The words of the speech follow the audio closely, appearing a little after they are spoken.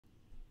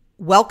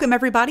Welcome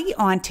everybody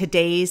on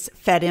today's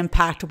Fed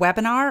Impact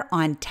webinar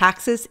on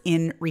taxes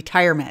in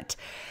retirement.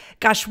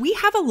 Gosh, we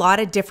have a lot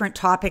of different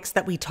topics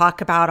that we talk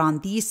about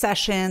on these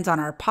sessions, on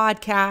our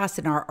podcasts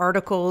and our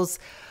articles,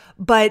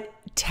 but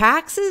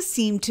taxes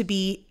seem to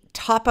be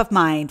top of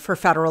mind for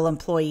federal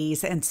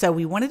employees. And so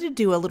we wanted to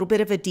do a little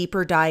bit of a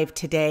deeper dive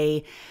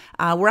today.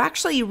 We're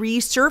actually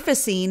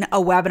resurfacing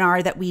a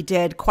webinar that we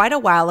did quite a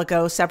while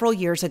ago, several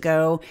years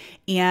ago.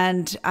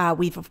 And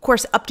we've, of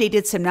course,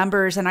 updated some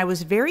numbers. And I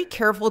was very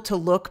careful to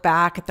look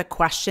back at the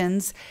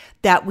questions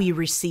that we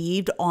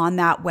received on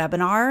that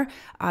webinar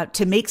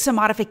to make some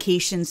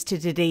modifications to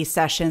today's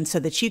session so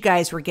that you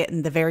guys were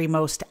getting the very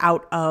most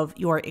out of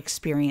your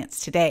experience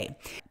today.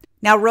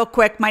 Now, real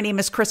quick, my name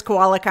is Chris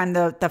Kowalik. I'm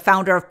the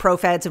founder of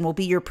ProFeds and will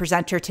be your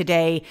presenter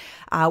today.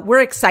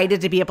 We're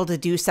excited to be able to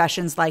do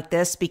sessions like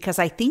this because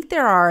I think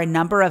there are a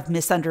number of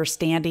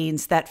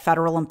misunderstandings that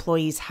federal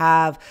employees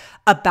have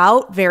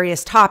about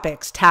various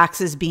topics,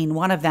 taxes being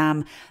one of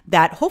them,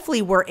 that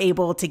hopefully we're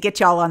able to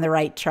get y'all on the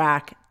right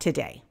track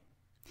today.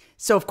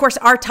 So, of course,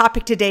 our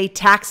topic today,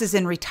 taxes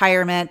in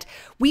retirement.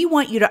 We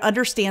want you to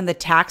understand the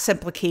tax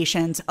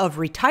implications of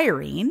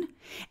retiring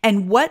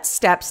and what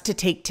steps to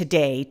take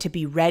today to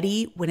be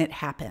ready when it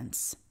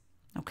happens.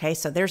 Okay,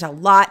 so there's a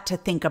lot to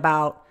think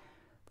about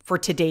for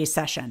today's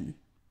session.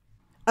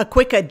 A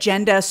quick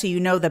agenda so you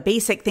know the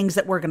basic things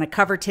that we're going to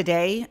cover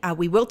today.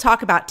 We will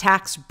talk about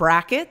tax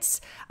brackets.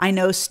 I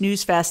know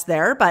snooze fest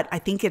there, but I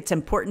think it's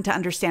important to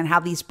understand how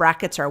these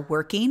brackets are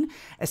working,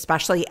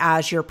 especially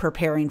as you're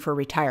preparing for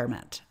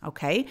retirement.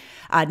 Okay,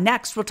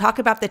 next we'll talk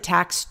about the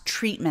tax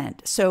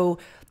treatment. So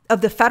of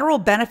the federal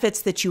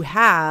benefits that you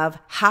have,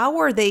 how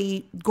are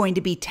they going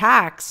to be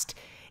taxed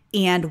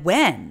and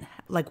when?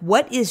 Like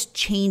what is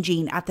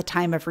changing at the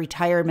time of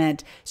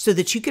retirement so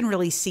that you can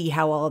really see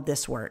how all of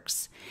this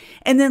works.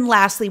 And then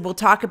lastly, we'll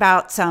talk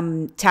about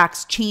some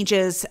tax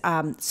changes.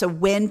 So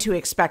when to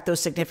expect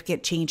those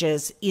significant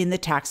changes in the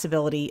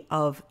taxability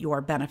of your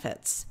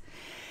benefits.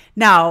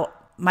 Now,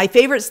 my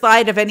favorite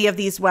slide of any of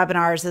these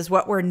webinars is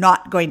what we're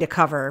not going to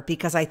cover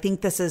because I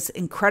think this is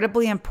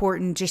incredibly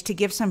important just to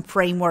give some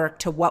framework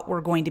to what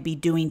we're going to be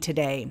doing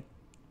today.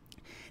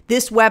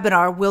 This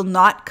webinar will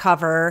not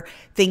cover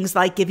things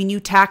like giving you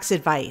tax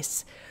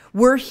advice.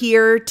 We're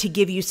here to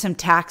give you some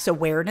tax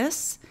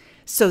awareness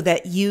so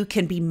that you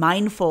can be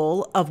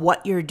mindful of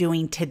what you're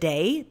doing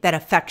today that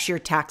affects your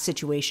tax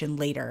situation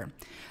later.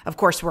 Of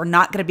course, we're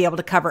not going to be able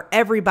to cover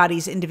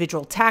everybody's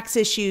individual tax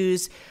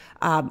issues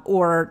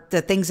or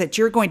the things that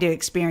you're going to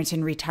experience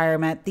in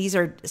retirement. These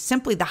are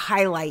simply the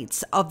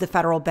highlights of the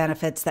federal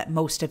benefits that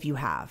most of you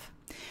have.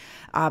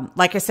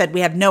 Like I said,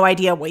 we have no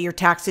idea what your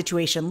tax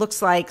situation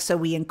looks like, so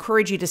we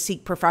encourage you to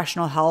seek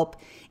professional help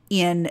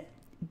in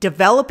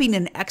developing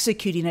and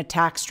executing a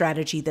tax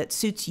strategy that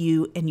suits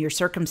you and your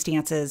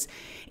circumstances.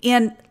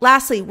 And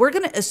lastly, we're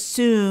going to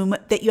assume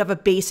that you have a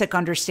basic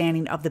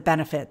understanding of the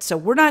benefits. So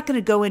we're not going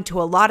to go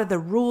into a lot of the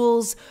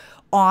rules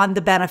on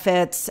the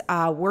benefits.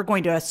 We're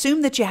going to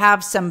assume that you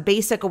have some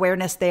basic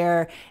awareness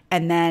there,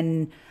 and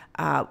then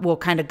we'll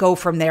kind of go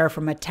from there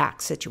from a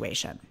tax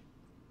situation.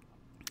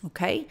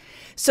 Okay,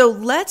 so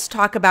let's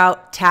talk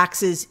about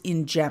taxes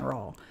in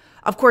general.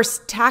 Of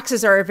course,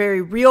 taxes are a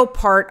very real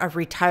part of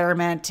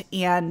retirement,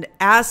 and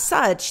as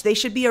such, they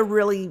should be a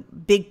really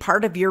big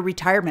part of your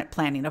retirement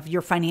planning, of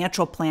your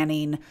financial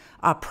planning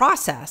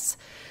process.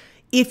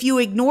 If you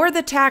ignore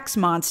the tax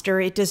monster,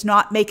 it does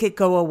not make it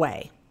go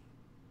away.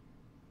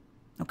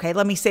 Okay,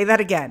 let me say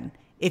that again.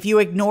 If you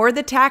ignore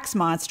the tax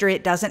monster,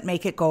 it doesn't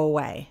make it go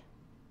away.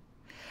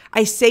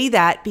 I say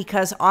that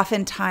because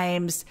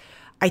oftentimes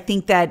I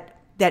think that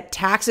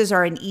taxes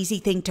are an easy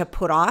thing to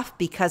put off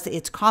because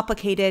it's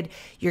complicated.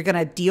 You're going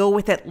to deal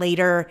with it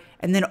later.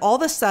 And then all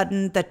of a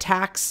sudden, the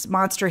tax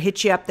monster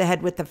hits you up the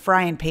head with the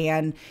frying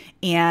pan.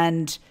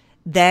 And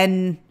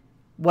then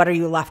what are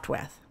you left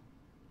with?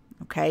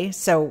 Okay,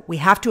 so we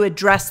have to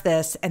address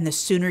this. And the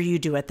sooner you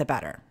do it, the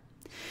better.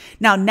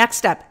 Now,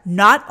 next up,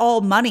 not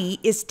all money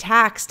is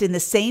taxed in the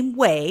same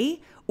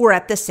way or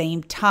at the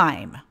same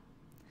time.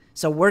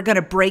 So we're going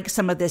to break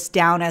some of this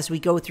down as we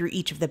go through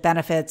each of the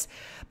benefits.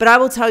 But I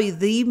will tell you,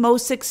 the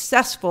most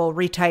successful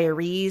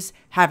retirees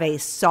have a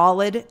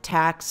solid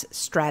tax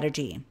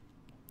strategy.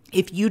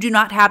 If you do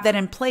not have that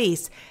in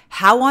place,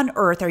 how on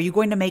earth are you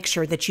going to make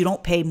sure that you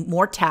don't pay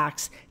more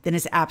tax than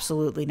is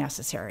absolutely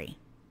necessary?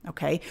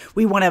 Okay,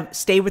 we want to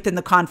stay within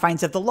the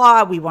confines of the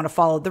law. We want to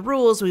follow the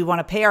rules. We want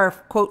to pay our,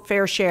 quote,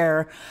 fair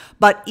share.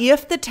 But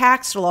if the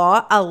tax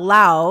law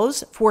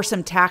allows for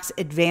some tax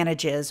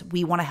advantages,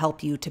 we want to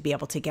help you to be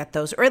able to get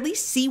those, or at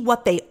least see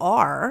what they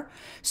are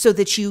so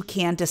that you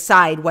can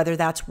decide whether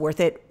that's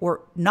worth it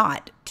or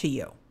not to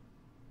you.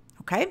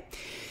 Okay,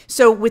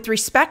 so with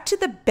respect to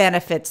the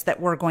benefits that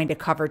we're going to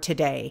cover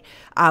today,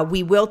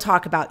 we will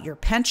talk about your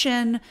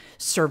pension,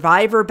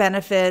 survivor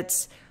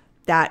benefits,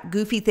 that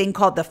goofy thing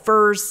called the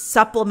FERS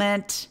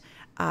supplement,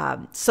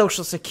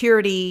 Social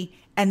Security,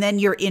 and then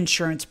your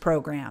insurance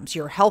programs,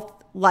 your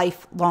health,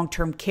 life,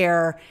 long-term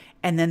care,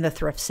 and then the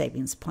thrift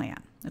savings plan.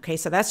 Okay,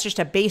 so that's just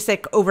a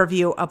basic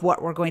overview of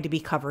what we're going to be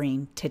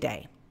covering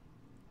today.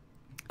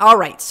 All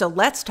right, so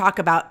let's talk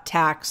about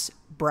tax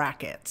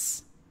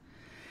brackets.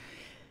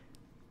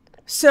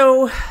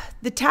 So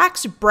the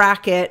tax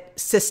bracket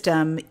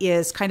system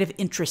is kind of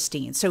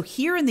interesting. So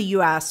here in the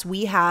US,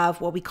 we have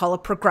what we call a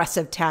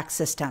progressive tax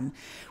system,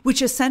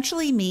 which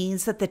essentially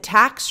means that the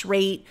tax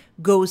rate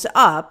goes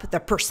up, the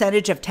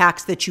percentage of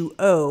tax that you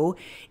owe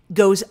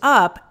goes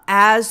up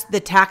as the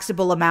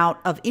taxable amount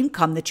of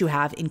income that you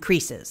have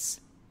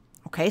increases.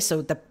 Okay,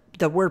 so the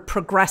word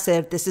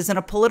progressive, this isn't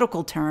a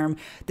political term.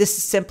 This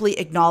is simply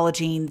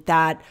acknowledging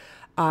that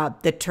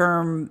the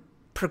term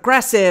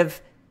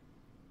progressive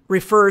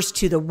refers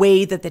to the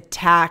way that the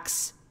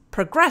tax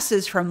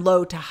progresses from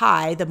low to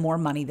high, the more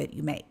money that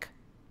you make.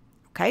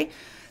 Okay?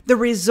 The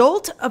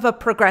result of a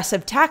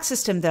progressive tax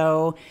system,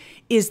 though,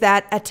 is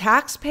that a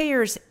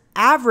taxpayer's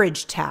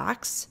average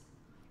tax,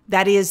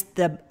 that is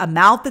the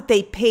amount that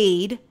they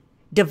paid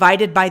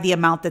divided by the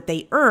amount that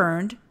they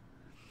earned,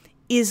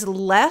 is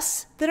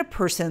less than a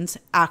person's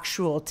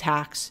actual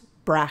tax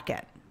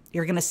bracket.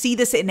 You're going to see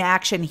this in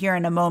action here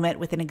in a moment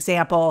with an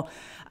example,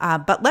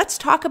 but let's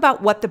talk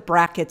about what the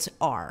brackets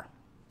are.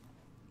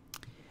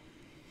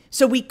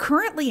 So we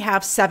currently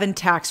have 7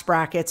 tax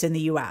brackets in the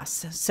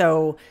US.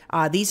 So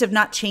these have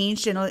not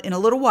changed in a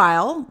little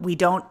while. We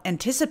don't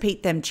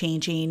anticipate them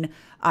changing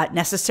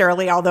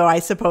necessarily, although I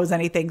suppose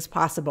anything's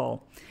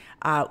possible.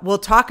 We'll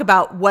talk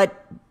about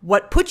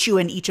what puts you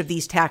in each of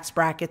these tax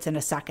brackets in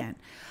a second.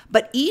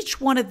 But each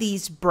one of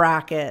these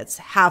brackets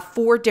have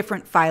 4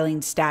 different filing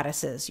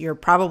statuses. You're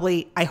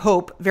probably, I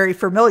hope, very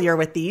familiar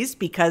with these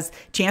because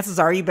chances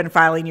are you've been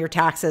filing your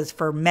taxes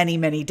for many,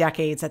 many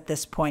decades at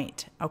this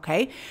point,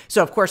 okay?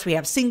 So of course we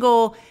have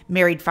single,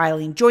 married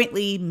filing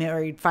jointly,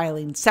 married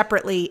filing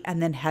separately,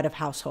 and then head of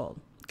household.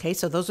 Okay,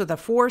 so those are the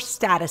 4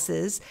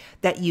 statuses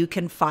that you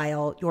can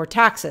file your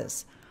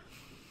taxes.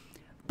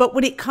 But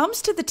when it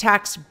comes to the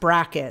tax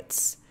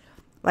brackets,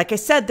 like I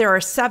said, there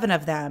are 7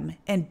 of them,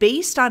 and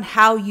based on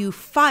how you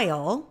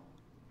file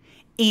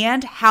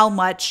and how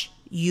much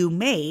you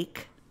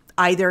make,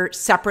 either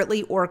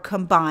separately or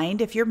combined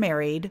if you're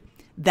married,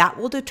 that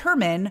will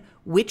determine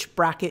which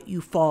bracket you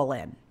fall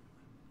in,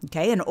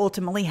 okay, and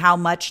ultimately how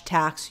much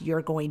tax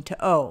you're going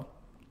to owe.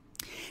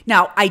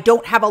 Now, I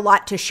don't have a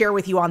lot to share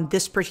with you on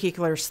this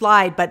particular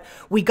slide, but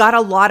we got a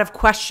lot of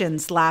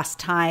questions last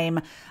time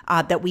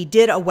that we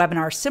did a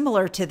webinar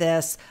similar to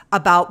this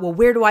about, well,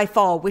 where do I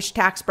fall? Which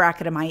tax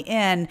bracket am I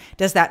in?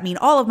 Does that mean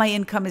all of my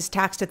income is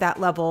taxed at that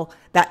level?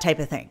 That type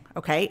of thing,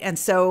 okay? And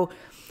so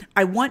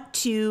I want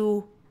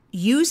to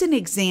use an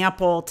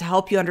example to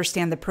help you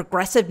understand the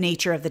progressive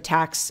nature of the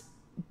tax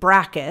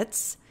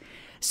brackets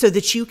so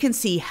that you can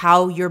see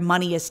how your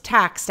money is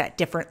taxed at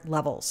different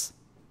levels,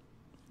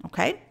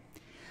 okay?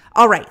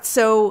 All right,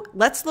 so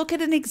let's look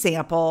at an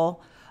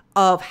example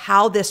of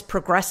how this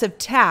progressive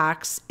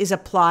tax is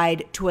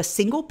applied to a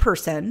single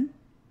person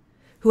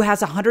who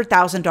has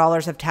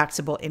 $100,000 of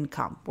taxable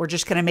income. We're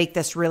just going to make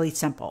this really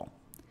simple.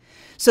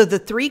 So the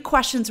 3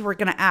 questions we're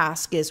going to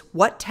ask is,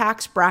 what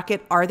tax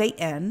bracket are they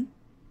in?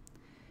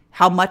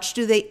 How much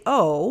do they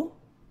owe?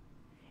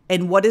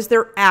 And what is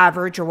their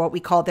average, or what we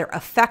call their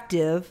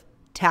effective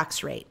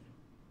tax rate?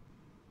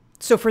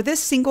 So for this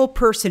single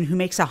person who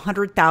makes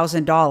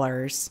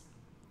 $100,000,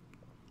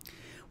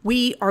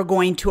 we are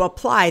going to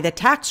apply the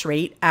tax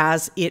rate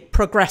as it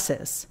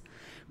progresses.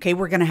 Okay,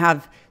 we're going to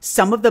have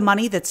some of the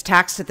money that's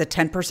taxed at the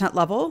 10%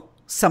 level,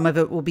 some of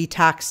it will be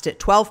taxed at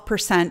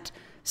 12%,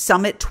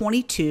 some at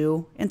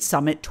 22%, and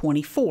some at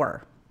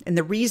 24%. And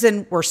the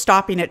reason we're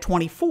stopping at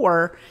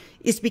 24%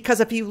 is because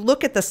if you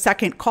look at the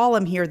second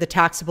column here, the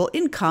taxable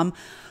income,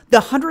 the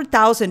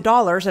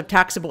 $100,000 of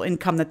taxable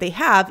income that they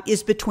have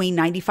is between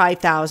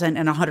 $95,000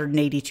 and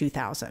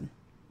 $182,000.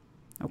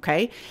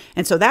 Okay.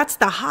 And so that's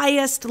the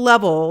highest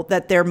level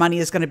that their money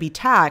is going to be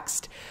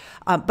taxed.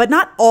 But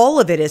not all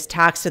of it is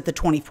taxed at the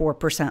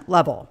 24%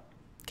 level.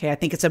 Okay. I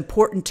think it's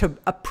important to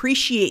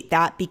appreciate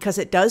that because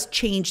it does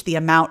change the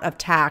amount of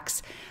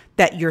tax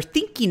that you're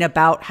thinking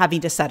about having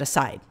to set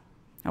aside.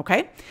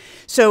 Okay.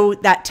 So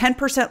that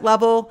 10%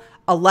 level,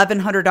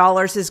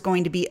 $1,100 is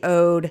going to be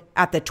owed.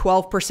 At the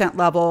 12%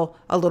 level,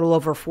 a little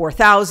over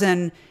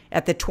 $4,000.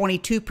 At the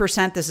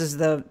 22%, this is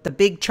the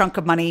big chunk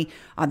of money.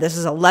 This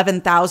is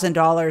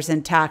 $11,000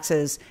 in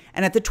taxes.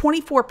 And at the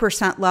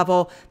 24%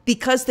 level,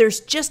 because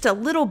there's just a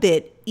little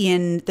bit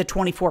in the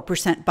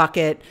 24%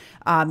 bucket,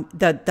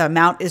 the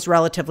amount is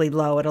relatively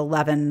low at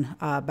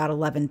about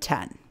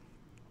 $11,10.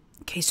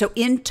 Okay, so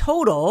in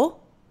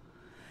total,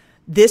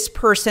 this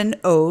person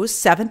owes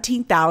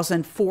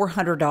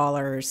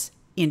 $17,400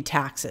 in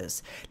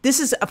taxes. This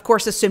is, of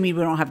course, assuming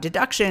we don't have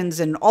deductions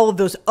and all of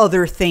those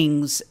other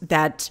things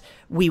that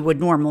we would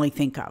normally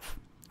think of.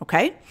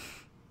 Okay.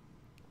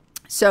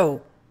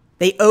 So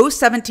they owe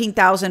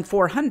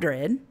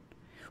 $17,400,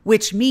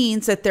 which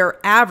means that their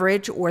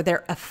average or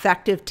their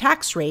effective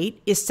tax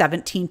rate is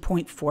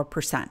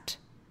 17.4%.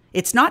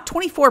 It's not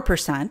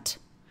 24%.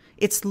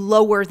 It's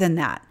lower than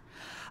that.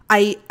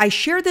 I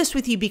share this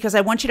with you because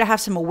I want you to have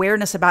some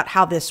awareness about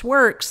how this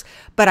works,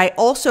 but I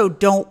also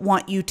don't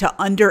want you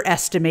to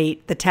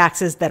underestimate the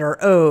taxes that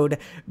are owed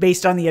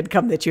based on the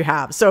income that you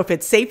have. So if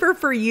it's safer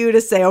for you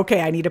to say, okay,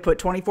 I need to put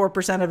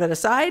 24% of it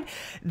aside,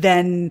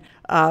 then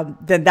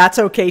that's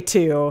okay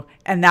too.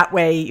 And that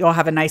way you'll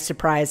have a nice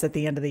surprise at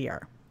the end of the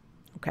year.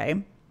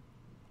 Okay.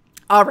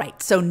 All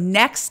right. So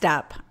next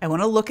up, I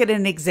want to look at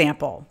an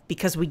example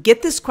because we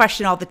get this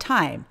question all the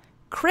time.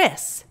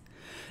 Chris,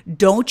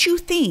 don't you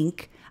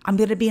think I'm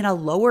going to be in a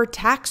lower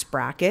tax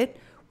bracket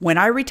when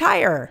I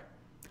retire?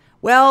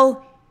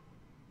 Well,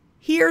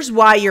 here's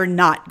why you're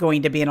not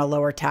going to be in a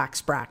lower tax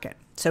bracket.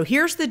 So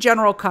here's the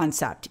general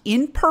concept.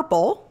 In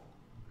purple,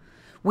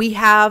 we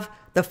have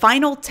the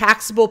final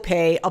taxable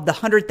pay of the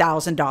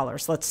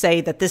 $100,000. Let's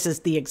say that this is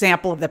the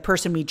example of the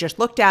person we just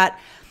looked at,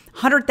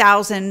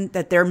 $100,000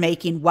 that they're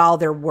making while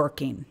they're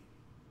working.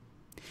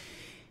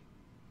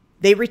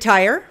 They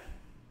retire.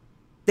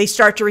 They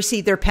start to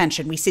receive their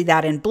pension. We see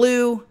that in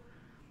blue.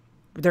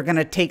 They're going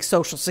to take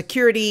Social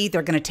Security.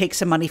 They're going to take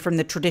some money from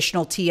the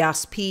traditional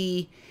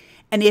TSP.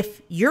 And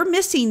if you're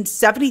missing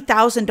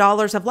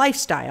 $70,000 of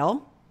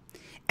lifestyle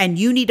and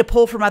you need to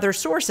pull from other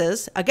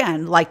sources,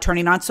 again, like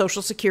turning on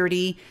Social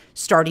Security,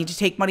 starting to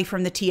take money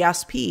from the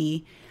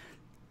TSP,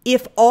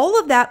 if all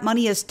of that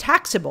money is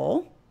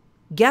taxable,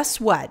 guess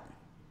what?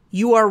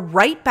 You are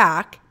right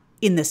back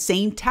in the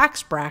same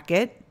tax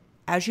bracket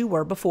as you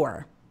were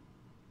before.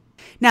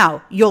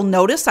 Now, you'll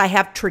notice I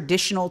have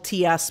traditional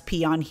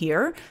TSP on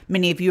here.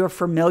 Many of you are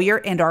familiar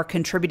and are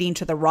contributing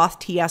to the Roth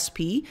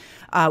TSP,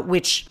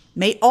 which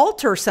may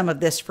alter some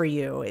of this for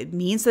you. It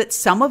means that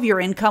some of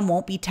your income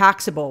won't be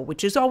taxable,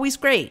 which is always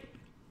great.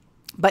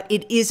 But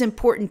it is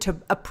important to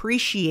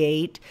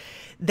appreciate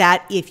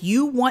that if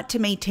you want to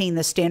maintain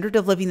the standard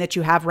of living that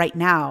you have right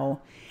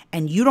now,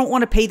 and you don't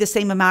want to pay the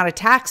same amount of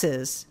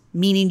taxes,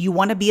 meaning you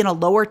want to be in a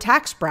lower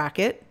tax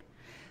bracket,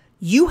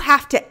 you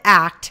have to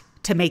act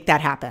to make that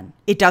happen.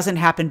 It doesn't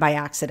happen by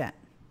accident.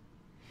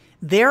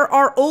 There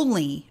are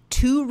only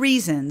two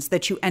reasons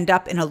that you end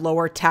up in a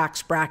lower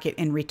tax bracket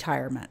in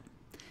retirement.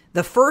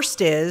 The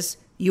first is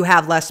you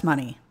have less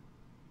money.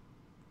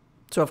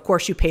 So of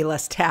course you pay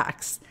less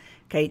tax.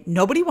 Okay.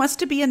 Nobody wants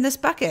to be in this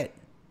bucket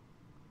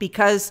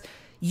because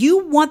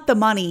you want the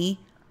money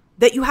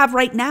that you have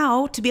right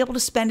now to be able to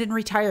spend in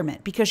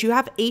retirement because you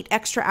have 8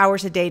 extra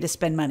hours a day to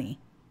spend money.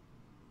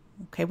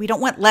 Okay. We don't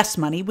want less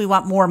money. We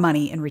want more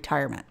money in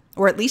retirement,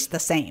 or at least the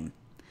same.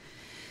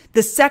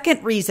 The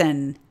second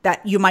reason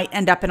that you might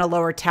end up in a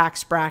lower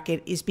tax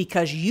bracket is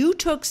because you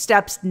took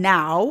steps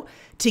now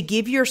to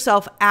give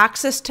yourself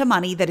access to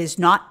money that is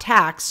not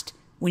taxed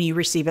when you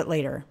receive it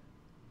later.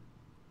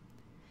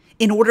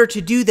 In order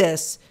to do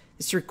this,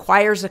 this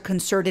requires a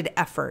concerted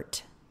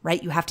effort,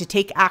 right? You have to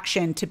take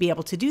action to be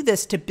able to do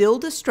this, to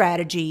build a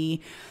strategy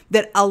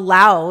that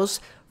allows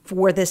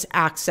for this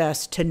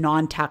access to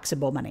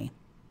non-taxable money.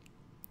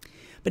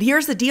 But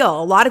here's the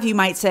deal. A lot of you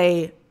might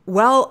say,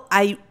 well,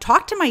 I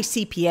talked to my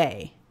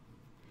CPA.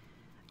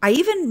 I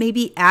even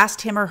maybe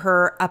asked him or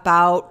her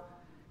about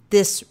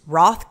this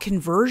Roth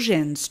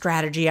conversion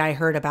strategy I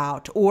heard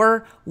about,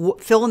 or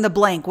fill in the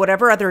blank,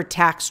 whatever other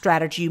tax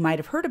strategy you might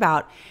have heard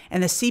about.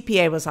 And the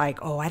CPA was like,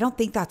 oh, I don't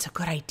think that's a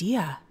good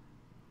idea.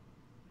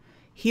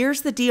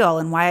 Here's the deal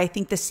and why I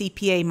think the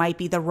CPA might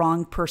be the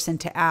wrong person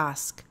to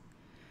ask.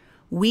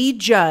 We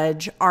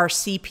judge our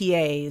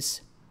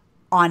CPAs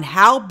on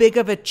how big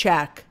of a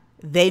check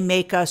they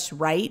make us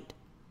write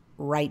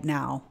right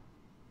now.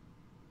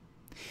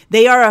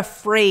 They are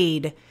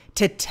afraid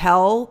to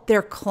tell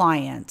their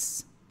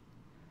clients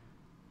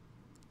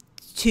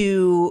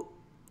to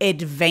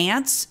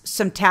advance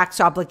some tax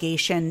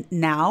obligation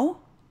now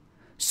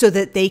so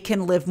that they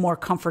can live more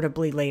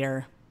comfortably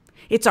later.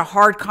 It's a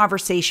hard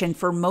conversation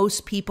for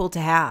most people to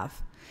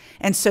have.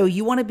 And so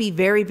you want to be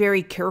very,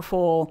 very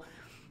careful.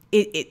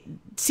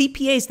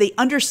 CPAs, they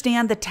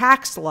understand the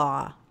tax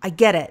law. I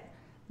get it.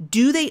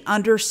 Do they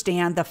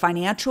understand the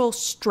financial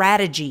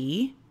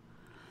strategy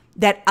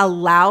that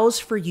allows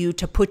for you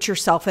to put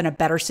yourself in a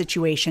better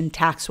situation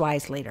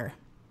tax-wise later?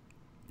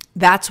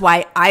 That's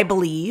why I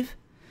believe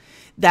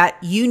that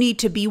you need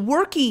to be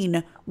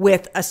working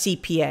with a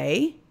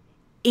CPA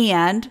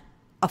and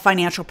a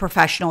financial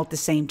professional at the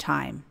same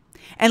time.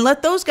 And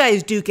let those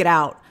guys duke it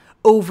out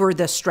over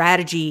the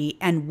strategy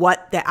and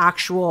what the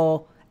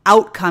actual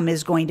outcome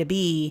is going to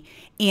be.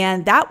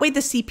 And that way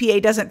the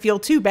CPA doesn't feel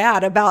too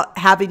bad about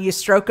having you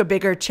stroke a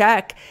bigger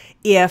check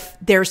if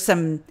there's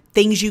some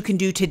things you can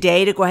do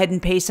today to go ahead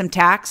and pay some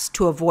tax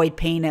to avoid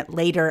paying it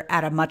later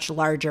at a much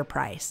larger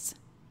price.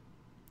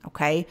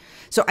 Okay.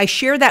 So I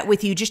share that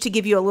with you just to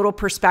give you a little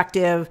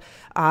perspective.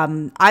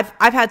 I've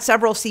had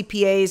several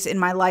CPAs in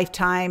my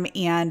lifetime,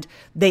 and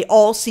they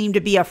all seem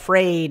to be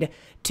afraid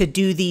to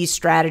do these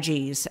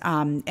strategies.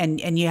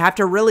 And you have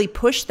to really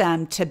push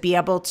them to be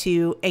able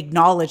to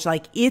acknowledge,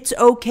 like, it's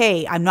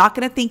okay. I'm not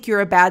going to think you're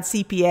a bad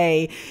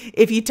CPA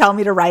if you tell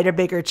me to write a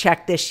bigger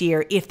check this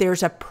year, if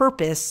there's a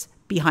purpose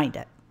behind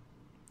it.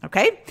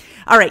 Okay.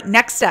 All right.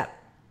 Next up.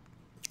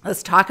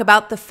 Let's talk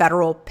about the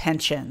federal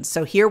pensions.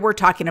 So here we're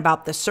talking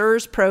about the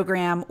SERS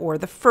program or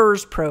the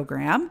FERS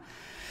program.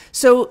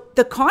 So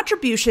the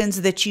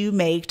contributions that you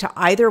make to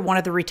either one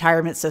of the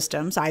retirement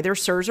systems, either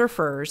SERS or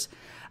FERS,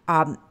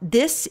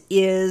 this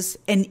is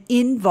an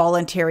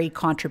involuntary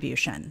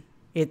contribution.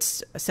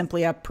 It's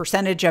simply a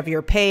percentage of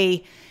your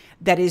pay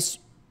that is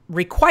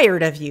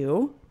required of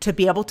you to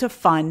be able to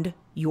fund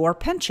your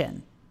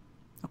pension.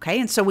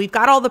 Okay, and so we've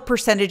got all the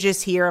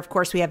percentages here. Of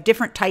course, we have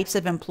different types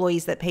of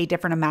employees that pay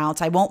different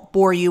amounts. I won't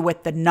bore you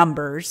with the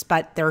numbers,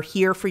 but they're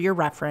here for your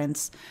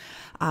reference.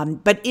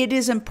 But it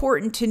is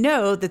important to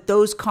know that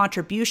those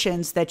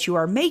contributions that you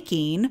are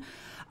making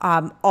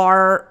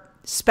are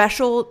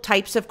special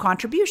types of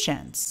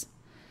contributions.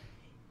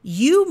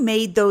 You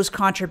made those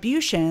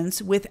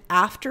contributions with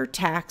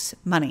after-tax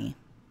money,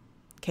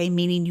 okay,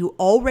 meaning you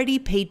already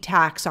paid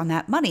tax on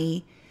that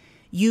money.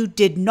 You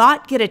did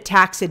not get a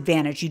tax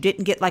advantage. You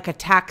didn't get like a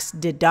tax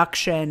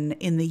deduction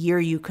in the year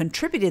you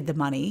contributed the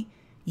money.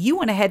 You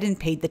went ahead and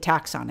paid the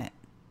tax on it.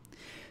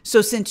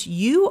 So since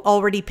you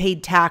already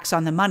paid tax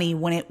on the money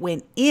when it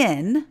went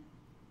in,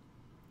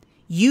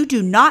 you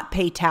do not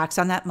pay tax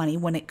on that money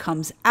when it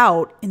comes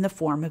out in the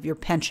form of your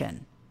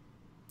pension.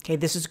 Okay,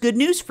 this is good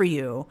news for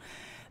you.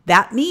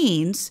 That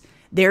means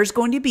there's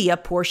going to be a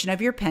portion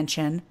of your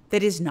pension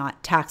that is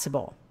not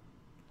taxable.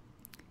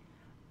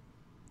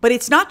 But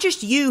it's not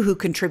just you who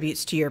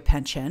contributes to your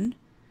pension.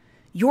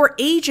 Your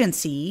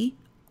agency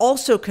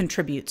also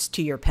contributes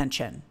to your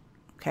pension.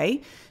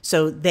 Okay,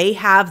 so they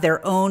have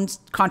their own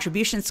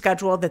contribution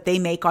schedule that they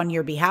make on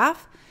your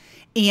behalf.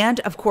 And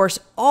of course,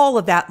 all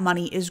of that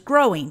money is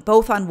growing,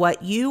 both on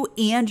what you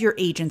and your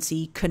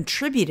agency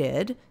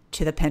contributed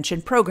to the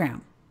pension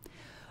program.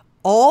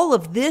 All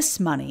of this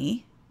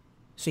money,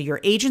 so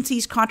your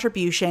agency's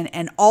contribution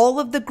and all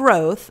of the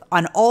growth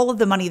on all of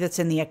the money that's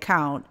in the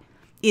account,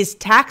 is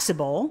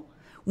taxable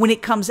when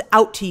it comes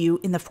out to you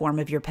in the form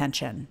of your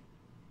pension.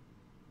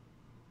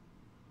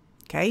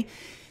 Okay?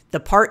 The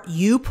part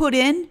you put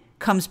in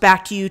comes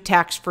back to you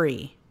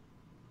tax-free.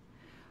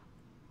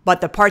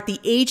 But the part the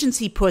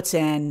agency puts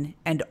in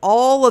and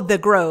all of the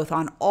growth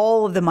on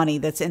all of the money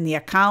that's in the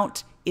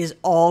account is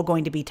all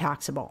going to be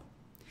taxable.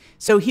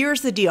 So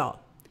here's the deal.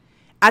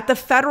 At the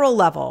federal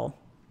level,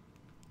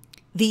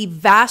 the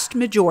vast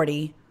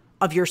majority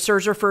of your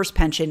SERS or FERS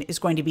pension is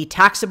going to be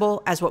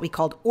taxable as what we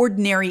called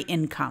ordinary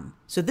income.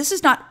 So this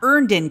is not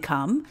earned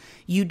income.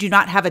 You do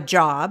not have a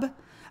job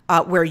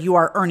where you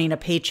are earning a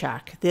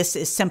paycheck. This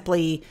is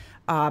simply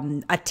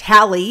a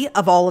tally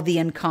of all of the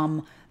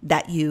income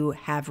that you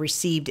have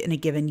received in a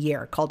given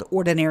year, called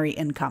ordinary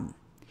income.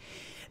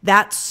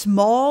 That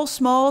small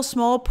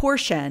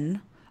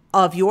portion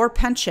of your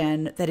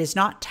pension that is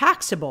not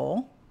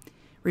taxable,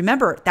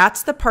 remember,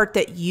 that's the part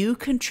that you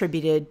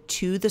contributed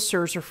to the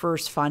SERS or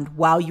FERS fund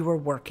while you were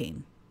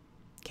working.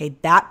 Okay,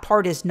 that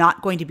part is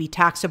not going to be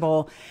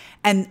taxable.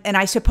 And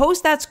I suppose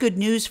that's good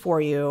news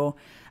for you.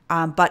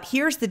 But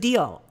here's the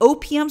deal.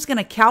 OPM is going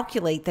to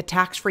calculate the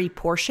tax-free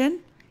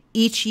portion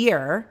each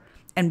year.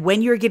 And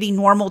when you're getting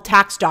normal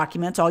tax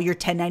documents, all your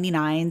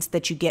 1099s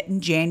that you get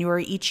in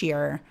January each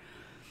year,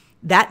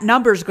 that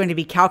number is going to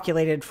be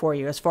calculated for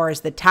you as far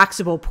as the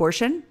taxable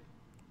portion.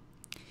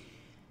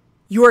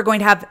 You are going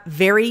to have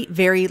very,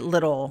 very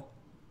little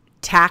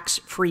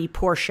tax-free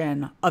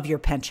portion of your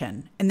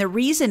pension. And the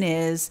reason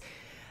is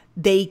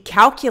they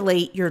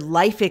calculate your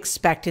life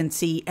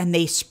expectancy and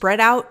they spread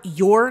out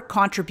your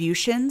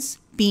contributions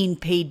being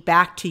paid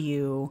back to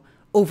you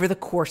over the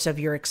course of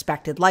your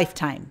expected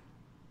lifetime.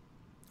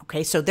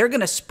 Okay, so they're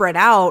going to spread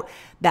out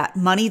that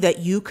money that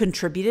you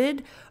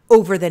contributed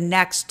over the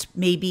next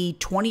maybe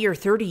 20 or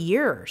 30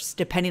 years,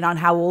 depending on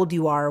how old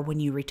you are when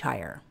you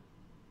retire.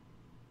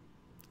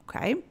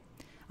 Okay,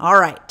 all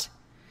right.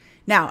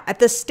 Now, at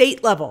the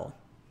state level,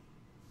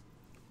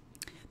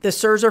 the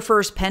SERS or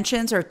FERS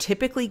pensions are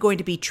typically going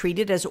to be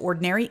treated as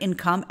ordinary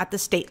income at the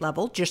state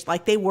level, just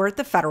like they were at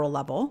the federal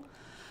level.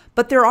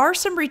 But there are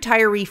some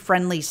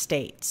retiree-friendly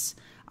states.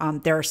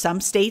 There are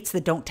some states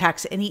that don't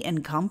tax any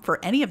income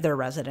for any of their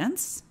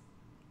residents.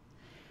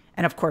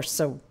 And of course,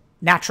 so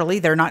naturally,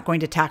 they're not going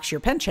to tax your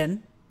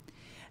pension.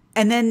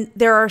 And then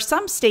there are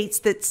some states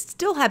that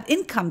still have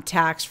income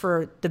tax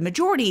for the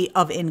majority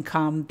of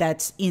income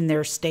that's in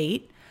their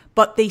state,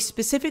 but they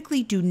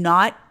specifically do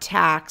not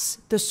tax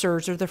the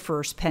SERS or the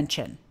FERS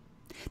pension.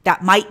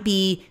 That might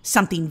be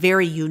something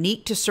very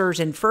unique to SERS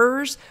and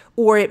FERS,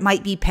 or it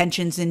might be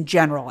pensions in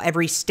general.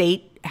 Every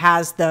state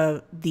has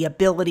the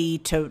ability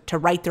to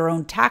write their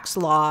own tax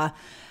law,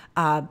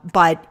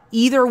 but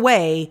either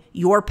way,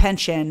 your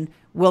pension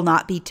will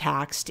not be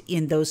taxed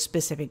in those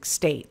specific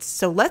states.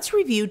 So let's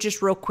review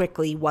just real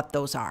quickly what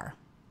those are.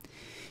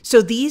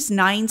 So these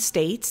 9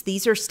 states,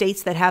 these are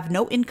states that have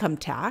no income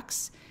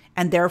tax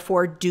and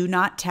therefore do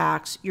not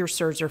tax your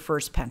SERS or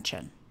FERS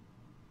pension.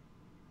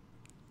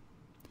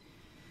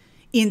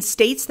 In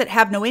states that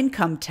have no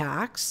income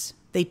tax,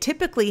 they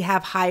typically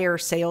have higher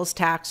sales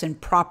tax and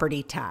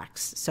property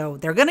tax. So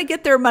they're going to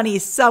get their money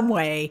some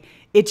way.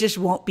 It just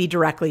won't be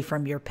directly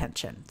from your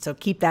pension. So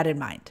keep that in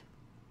mind.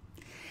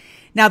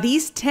 Now,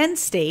 these 10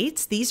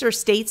 states, these are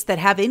states that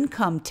have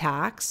income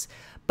tax,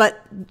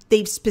 but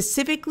they've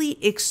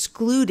specifically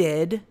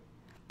excluded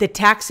the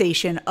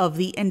taxation of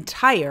the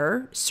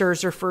entire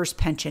CSRS or FERS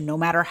pension, no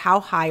matter how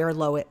high or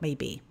low it may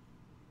be.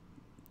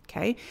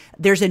 Okay.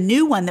 There's a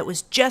new one that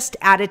was just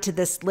added to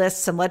this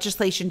list. Some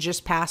legislation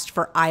just passed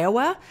for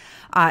Iowa.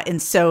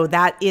 And so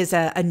that is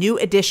a new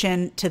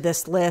addition to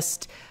this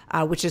list,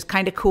 which is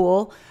kind of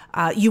cool.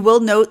 You will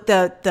note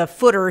the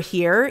footer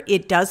here.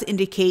 It does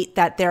indicate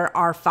that there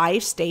are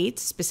 5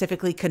 states,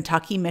 specifically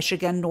Kentucky,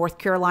 Michigan, North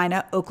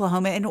Carolina,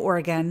 Oklahoma, and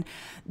Oregon,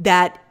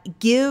 that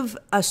give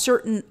a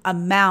certain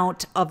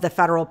amount of the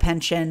federal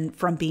pension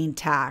from being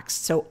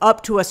taxed. So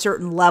up to a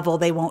certain level,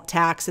 they won't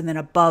tax, and then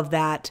above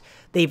that,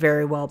 they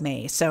very well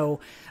may. So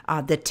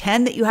the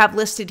 10 that you have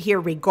listed here,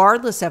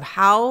 regardless of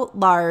how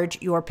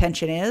large your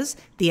pension is,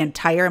 the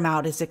entire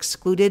amount is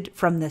excluded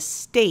from the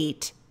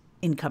state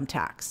income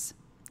tax.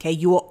 Okay,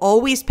 you will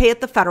always pay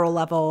at the federal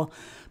level,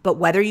 but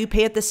whether you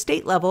pay at the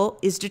state level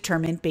is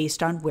determined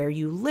based on where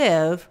you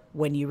live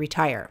when you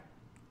retire.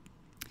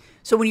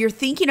 So when you're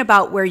thinking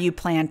about where you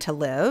plan to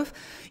live,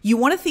 you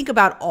want to think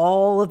about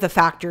all of the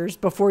factors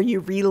before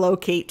you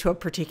relocate to a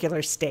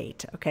particular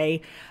state,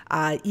 okay?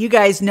 You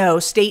guys know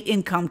state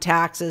income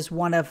tax is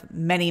one of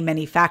many,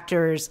 many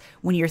factors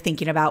when you're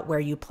thinking about where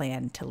you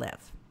plan to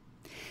live.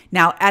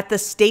 Now, at the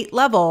state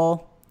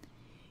level,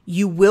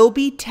 you will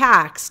be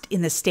taxed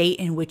in the state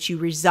in which you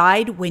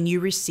reside when you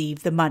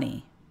receive the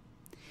money.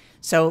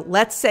 So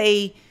let's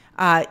say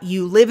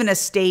you live in a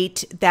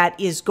state that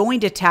is going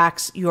to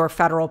tax your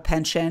federal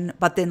pension,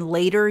 but then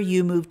later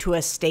you move to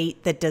a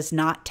state that does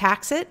not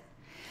tax it.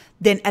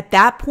 Then at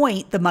that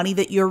point, the money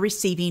that you're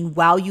receiving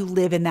while you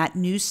live in that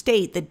new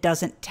state that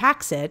doesn't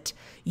tax it,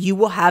 you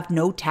will have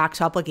no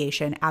tax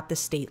obligation at the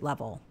state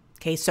level.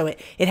 Okay, so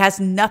it has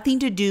nothing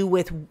to do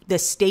with the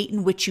state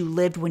in which you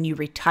lived when you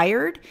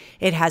retired.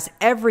 It has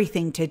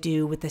everything to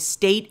do with the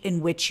state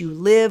in which you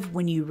live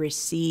when you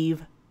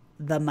receive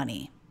the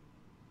money.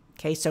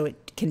 Okay, so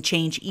it can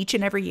change each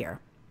and every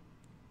year.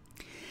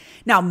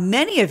 Now,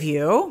 many of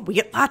you, we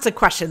get lots of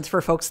questions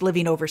for folks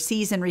living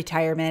overseas in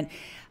retirement.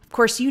 Of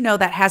course, you know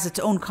that has its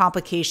own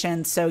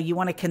complications, so you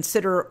want to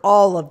consider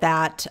all of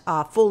that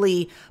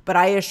fully. But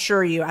I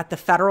assure you, at the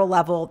federal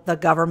level, the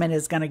government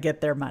is going to get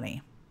their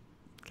money.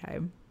 Okay.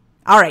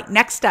 All right.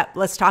 Next up,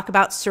 let's talk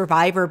about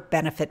survivor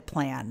benefit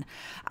plan.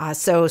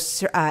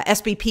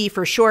 SBP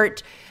for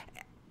short.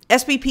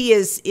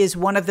 SBP is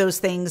one of those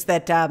things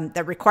that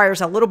that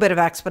requires a little bit of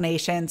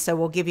explanation. So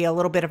we'll give you a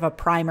little bit of a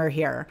primer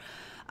here.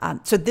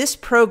 So this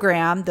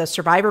program, the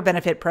survivor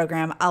benefit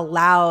program,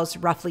 allows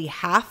roughly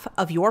half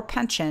of your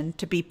pension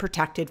to be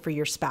protected for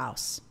your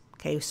spouse.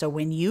 Okay. So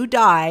when you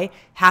die,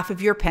 half of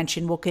your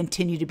pension will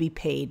continue to be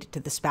paid to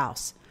the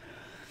spouse.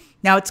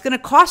 Now, it's going to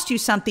cost you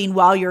something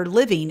while you're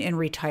living in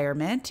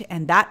retirement,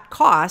 and that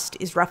cost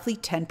is roughly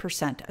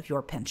 10% of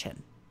your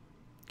pension.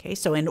 Okay,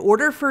 so in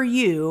order for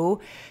you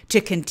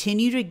to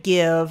continue to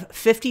give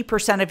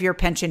 50% of your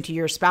pension to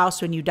your spouse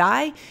when you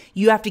die,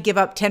 you have to give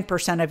up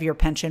 10% of your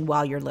pension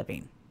while you're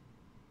living.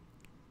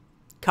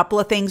 Couple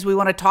of things we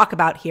want to talk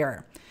about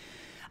here.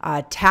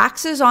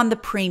 Taxes on the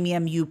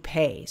premium you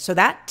pay. So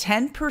that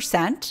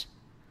 10%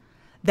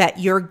 that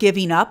you're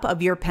giving up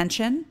of your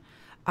pension,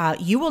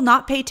 you will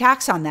not pay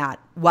tax on that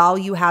while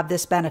you have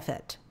this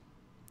benefit.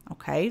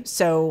 Okay,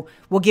 so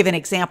we'll give an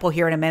example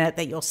here in a minute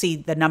that you'll see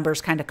the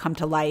numbers kind of come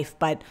to life.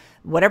 But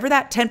whatever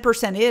that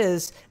 10%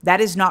 is,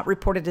 that is not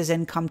reported as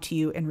income to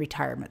you in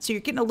retirement. So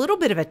you're getting a little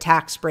bit of a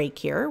tax break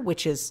here,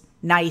 which is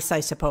nice,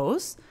 I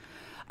suppose.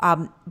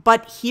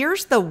 But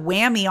here's the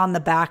whammy on the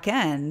back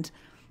end.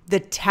 The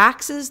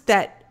taxes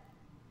that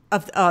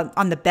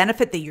on the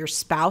benefit that your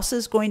spouse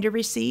is going to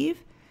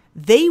receive,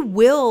 they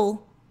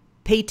will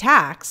pay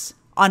tax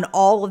on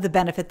all of the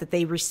benefit that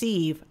they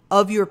receive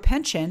of your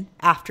pension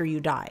after you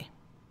die.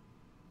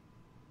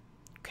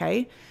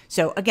 Okay.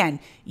 So again,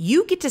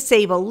 you get to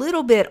save a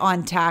little bit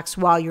on tax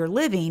while you're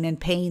living and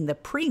paying the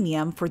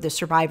premium for the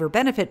survivor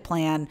benefit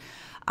plan,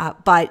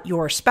 but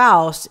your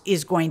spouse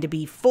is going to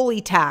be fully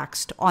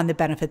taxed on the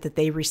benefit that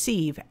they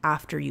receive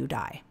after you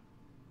die.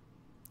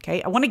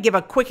 Okay. I want to give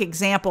a quick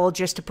example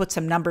just to put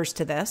some numbers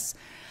to this.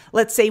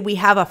 Let's say we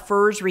have a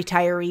FERS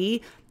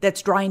retiree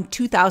that's drawing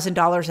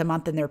 $2,000 a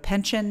month in their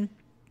pension.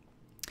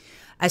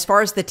 As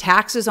far as the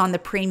taxes on the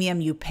premium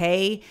you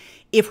pay,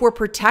 if we're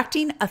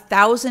protecting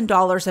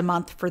 $1,000 a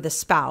month for the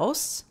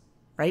spouse,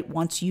 right?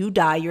 Once you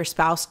die, your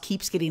spouse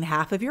keeps getting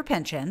half of your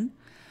pension.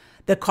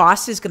 The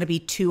cost is going to be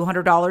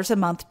 $200 a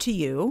month to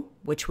you,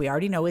 which we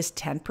already know is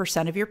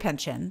 10% of your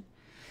pension.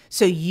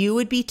 So you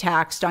would be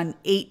taxed on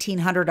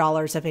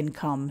 $1,800 of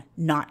income,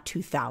 not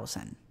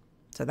 $2,000.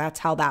 So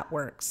that's how that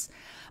works.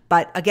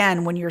 But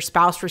again, when your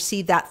spouse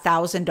received that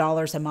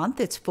 $1,000 a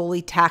month, it's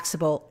fully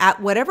taxable at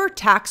whatever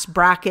tax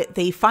bracket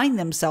they find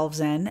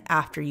themselves in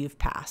after you've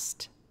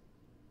passed.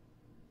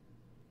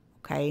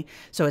 Okay,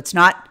 so it's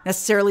not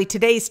necessarily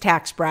today's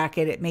tax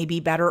bracket. It may be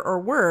better or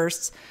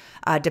worse,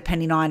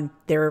 depending on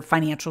their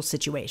financial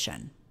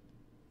situation.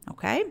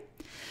 Okay,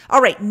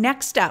 all right,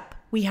 next up,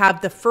 we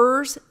have the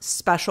FERS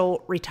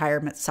Special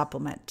Retirement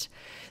Supplement.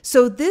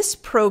 So this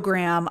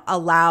program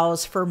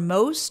allows for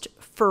most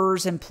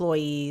FERS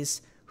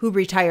employees who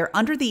retire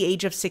under the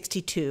age of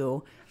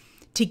 62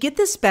 to get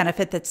this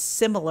benefit that's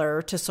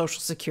similar to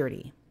Social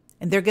Security.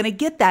 And they're going to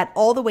get that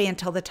all the way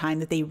until the time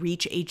that they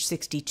reach age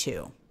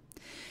 62.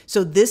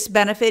 So this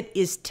benefit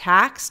is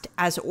taxed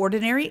as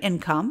ordinary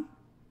income,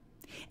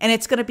 and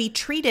it's going to be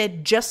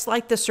treated just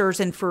like the SERS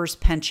and FERS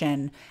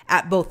pension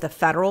at both the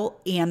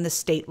federal and the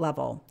state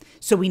level.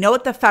 So we know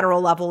at the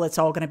federal level, it's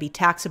all going to be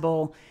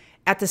taxable.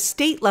 At the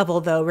state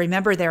level, though,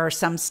 remember there are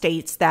some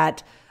states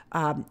that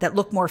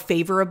look more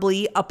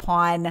favorably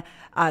upon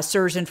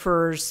SERS and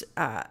FERS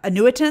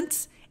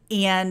annuitants,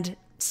 and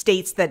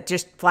states that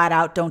just flat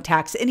out don't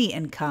tax any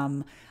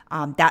income.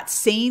 That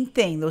same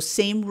thing, those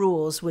same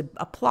rules would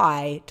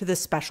apply to the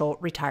Special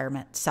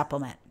Retirement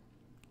Supplement.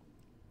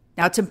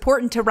 Now, it's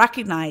important to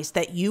recognize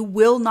that you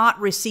will not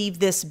receive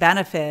this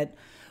benefit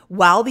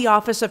while the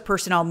Office of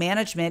Personnel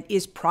Management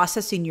is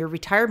processing your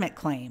retirement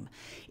claim.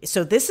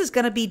 So this is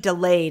going to be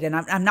delayed, and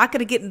I'm not going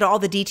to get into all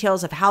the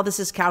details of how this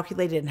is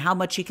calculated and how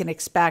much you can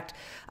expect,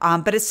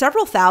 but it's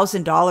several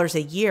 $1,000s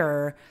a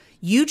year.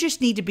 You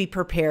just need to be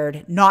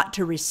prepared not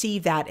to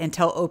receive that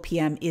until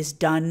OPM is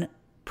done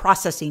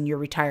processing your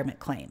retirement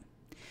claim.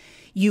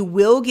 You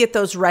will get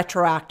those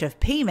retroactive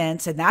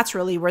payments, and that's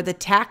really where the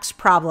tax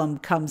problem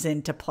comes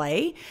into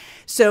play.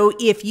 So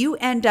if you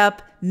end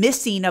up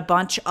missing a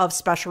bunch of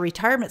special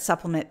retirement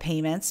supplement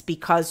payments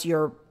because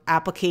your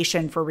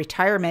application for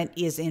retirement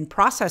is in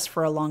process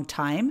for a long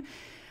time,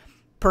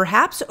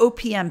 perhaps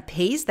OPM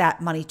pays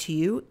that money to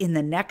you in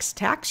the next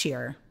tax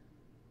year.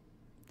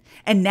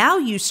 And now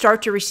you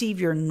start to receive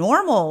your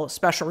normal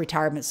special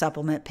retirement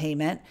supplement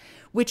payment,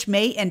 which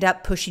may end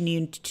up pushing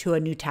you to a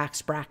new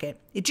tax bracket.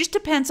 It just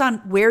depends on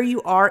where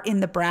you are in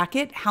the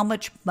bracket, how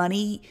much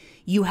money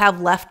you have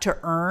left to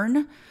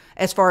earn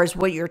as far as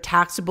what your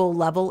taxable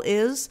level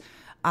is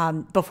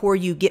before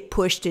you get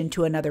pushed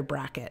into another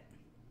bracket.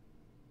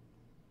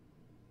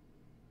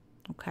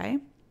 Okay.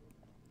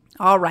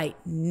 All right.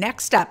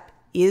 Next up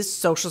is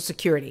Social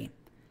Security.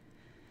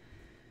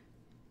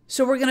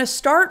 So we're going to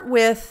start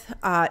with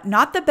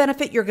not the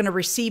benefit you're going to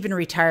receive in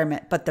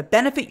retirement, but the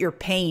benefit you're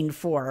paying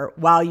for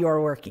while you're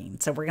working.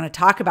 So we're going to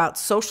talk about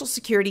Social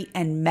Security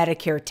and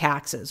Medicare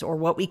taxes, or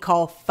what we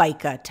call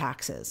FICA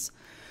taxes.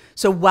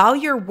 So while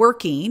you're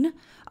working,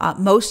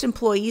 most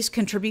employees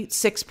contribute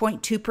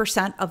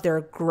 6.2% of their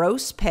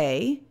gross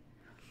pay,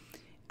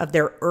 of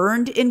their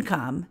earned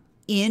income,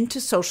 into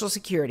Social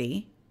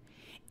Security,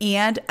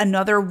 and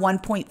another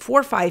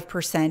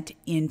 1.45%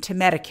 into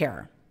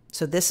Medicare.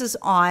 So this is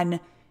on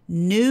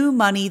new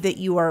money that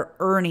you are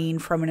earning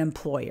from an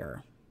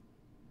employer.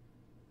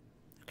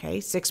 Okay,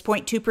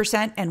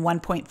 6.2% and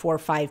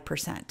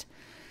 1.45%.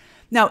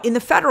 Now, in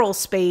the federal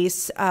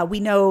space, we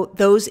know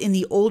those in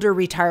the older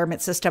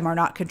retirement system are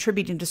not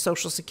contributing to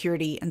Social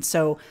Security, and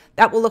so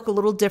that will look a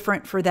little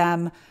different for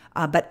them,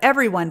 but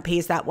everyone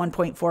pays that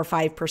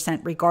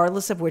 1.45%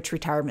 regardless of which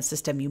retirement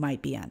system you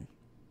might be in.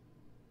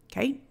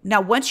 Okay, now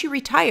once you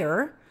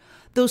retire,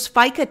 those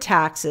FICA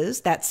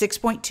taxes, that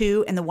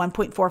 6.2 and the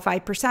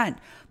 1.45%,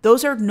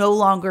 those are no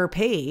longer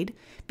paid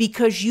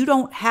because you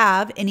don't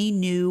have any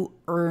new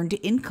earned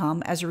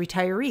income as a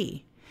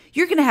retiree.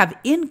 You're going to have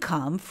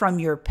income from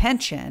your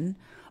pension,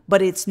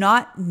 but it's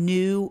not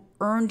new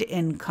earned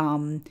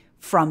income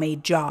from a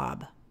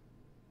job.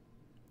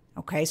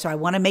 Okay, so I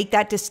want to make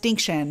that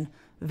distinction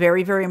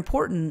very, very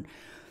important.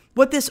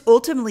 What this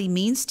ultimately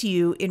means to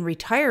you in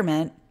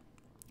retirement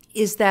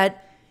is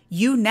that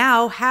you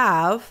now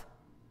have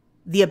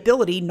the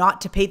ability not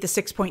to pay the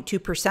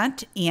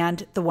 6.2%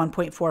 and the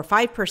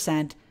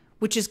 1.45%,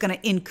 which is going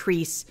to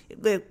increase,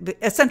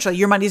 essentially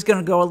your money is going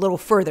to go a little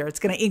further. It's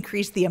going to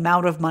increase the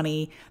amount of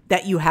money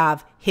that you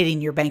have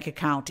hitting your bank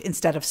account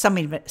instead of some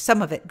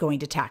of it going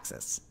to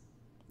taxes.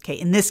 Okay,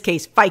 in this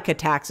case, FICA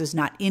taxes,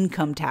 not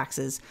income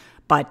taxes,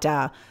 but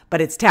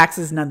it's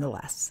taxes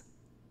nonetheless.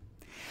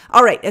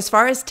 All right, as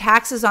far as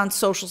taxes on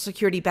Social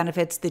Security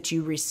benefits that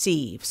you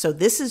receive, so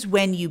this is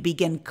when you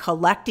begin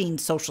collecting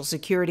Social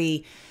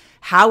Security.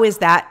 How is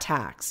that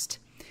taxed?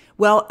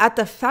 Well, at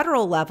the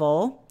federal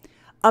level,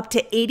 up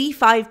to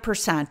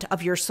 85%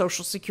 of your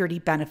Social Security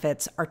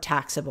benefits are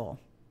taxable.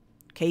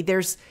 Okay,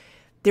 there's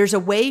a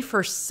way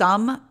for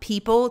some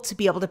people to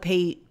be able to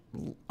pay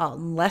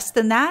less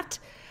than that,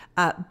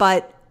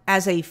 but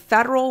as a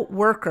federal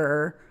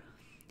worker,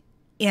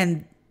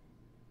 and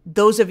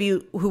those of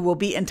you who will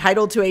be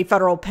entitled to a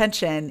federal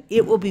pension,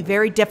 it will be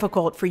very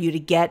difficult for you to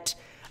get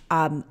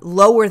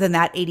lower than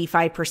that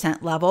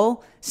 85%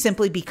 level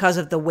simply because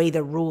of the way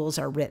the rules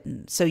are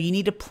written. So you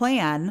need to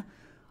plan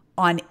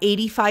on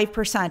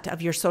 85%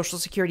 of your Social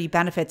Security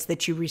benefits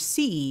that you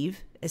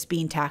receive as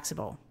being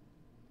taxable.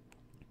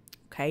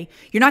 Okay.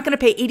 You're not going to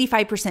pay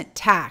 85%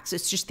 tax.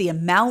 It's just the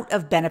amount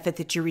of benefit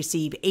that you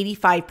receive.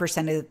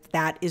 85% of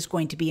that is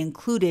going to be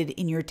included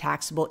in your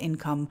taxable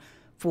income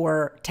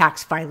for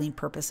tax filing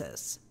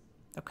purposes.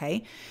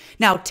 Okay.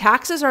 Now,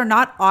 taxes are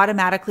not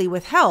automatically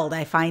withheld.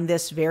 I find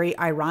this very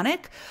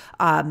ironic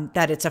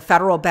that it's a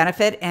federal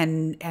benefit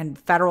and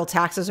federal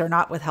taxes are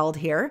not withheld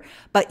here,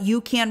 but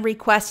you can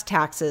request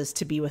taxes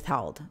to be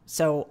withheld.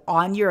 So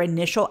on your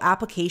initial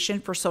application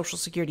for Social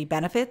Security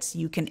benefits,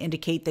 you can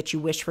indicate that you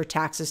wish for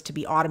taxes to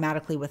be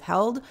automatically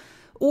withheld,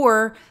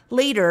 or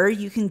later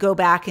you can go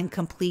back and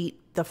complete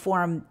the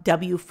form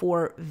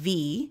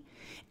W-4V,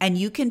 and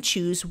you can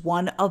choose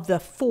one of the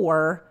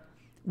 4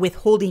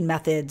 withholding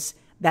methods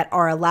that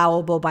are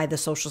allowable by the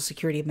Social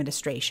Security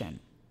Administration.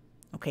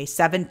 Okay,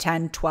 7,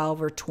 10,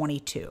 12, or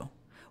 22.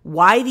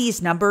 Why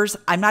these numbers?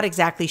 I'm not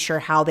exactly sure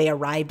how they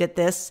arrived at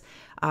this.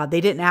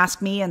 They didn't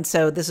ask me, and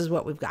so this is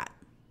what we've got.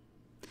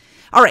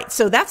 All right,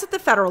 so that's at the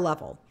federal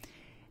level.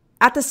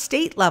 At the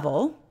state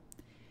level,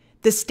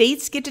 the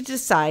states get to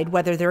decide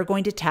whether they're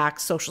going to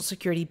tax Social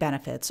Security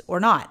benefits or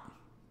not.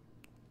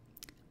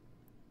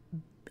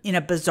 In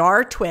a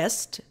bizarre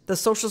twist, the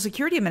Social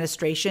Security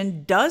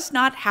Administration does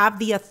not have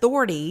the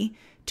authority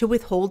to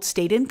withhold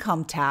state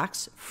income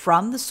tax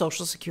from the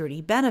Social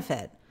Security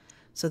benefit.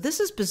 So this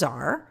is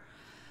bizarre.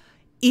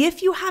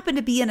 If you happen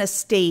to be in a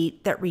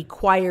state that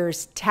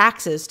requires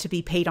taxes to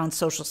be paid on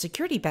Social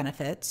Security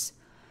benefits,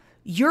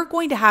 you're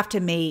going to have to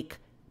make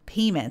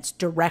payments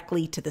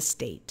directly to the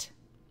state.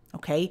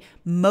 Okay?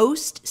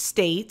 Most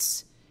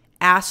states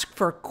ask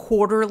for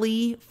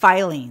quarterly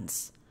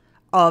filings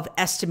of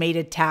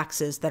estimated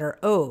taxes that are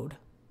owed.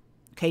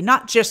 Okay,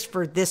 not just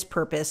for this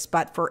purpose,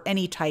 but for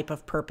any type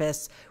of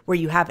purpose where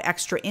you have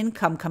extra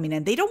income coming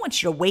in. They don't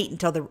want you to wait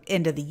until the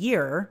end of the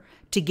year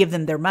to give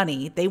them their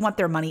money. They want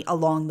their money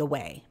along the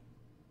way.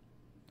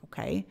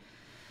 Okay,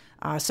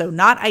 so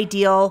not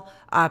ideal.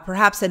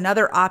 Perhaps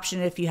another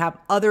option if you have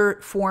other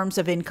forms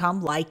of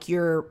income like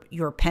your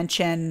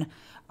pension,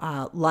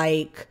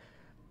 like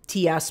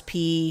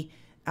TSP.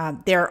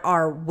 There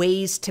are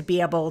ways to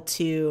be able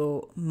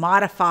to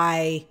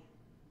modify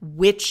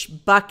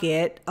which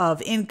bucket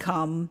of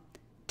income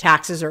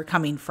taxes are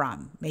coming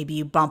from. Maybe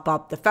you bump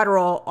up the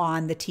federal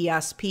on the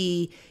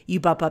TSP, you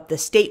bump up the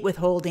state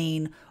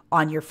withholding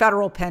on your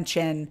federal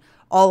pension.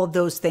 All of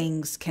those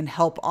things can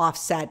help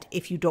offset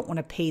if you don't want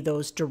to pay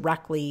those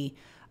directly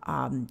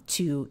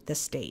to the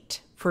state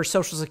for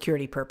Social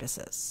Security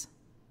purposes.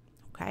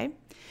 Okay.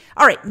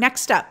 All right.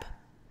 Next up,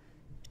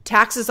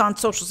 taxes on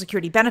Social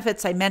Security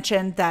benefits. I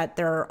mentioned that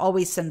there are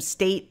always some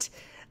state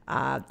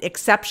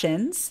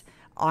exceptions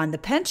on the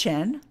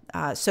pension.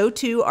 So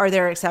too are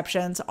there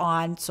exceptions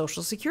on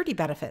Social Security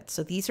benefits.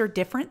 So these are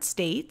different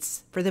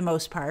states for the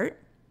most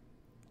part,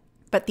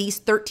 but these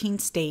 13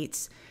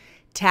 states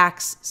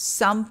tax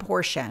some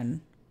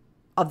portion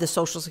of the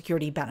Social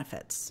Security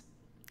benefits.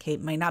 Okay,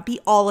 it might not be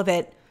all of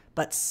it,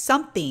 but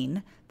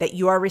something that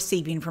you are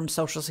receiving from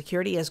Social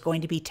Security is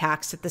going to be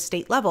taxed at the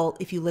state level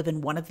if you live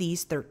in one of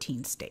these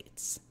 13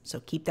 states.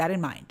 So keep that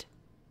in mind.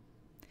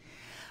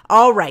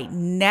 All right,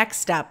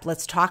 next up,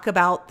 let's talk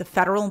about the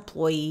Federal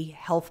Employee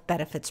Health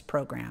Benefits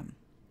Program.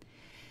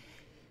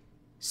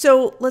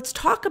 So let's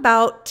talk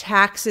about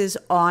taxes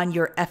on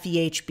your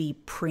FEHB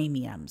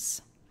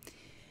premiums.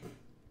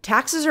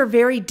 Taxes are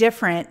very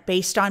different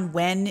based on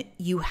when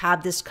you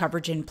have this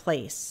coverage in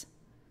place.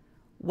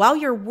 While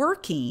you're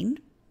working,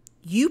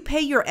 you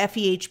pay your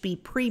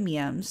FEHB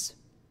premiums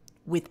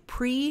with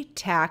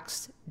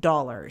pre-tax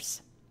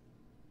dollars,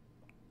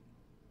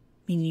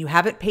 meaning you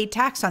haven't paid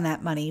tax on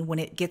that money when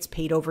it gets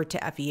paid over to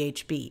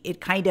FEHB.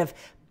 It kind of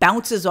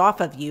bounces off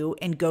of you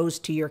and goes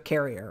to your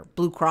carrier,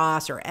 Blue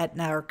Cross or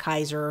Aetna or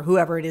Kaiser or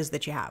whoever it is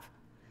that you have.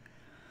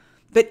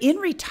 But in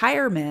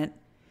retirement,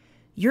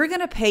 you're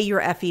going to pay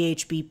your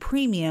FEHB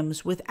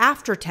premiums with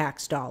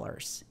after-tax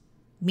dollars,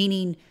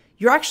 meaning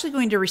you're actually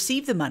going to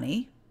receive the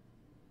money.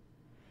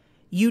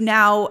 You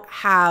now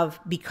have,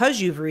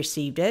 because you've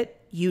received it,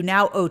 you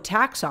now owe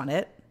tax on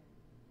it.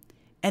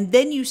 And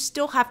then you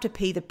still have to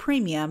pay the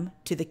premium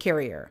to the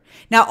carrier.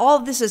 Now, all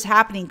of this is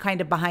happening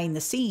kind of behind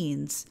the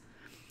scenes,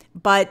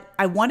 but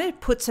I want to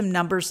put some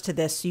numbers to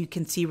this so you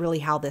can see really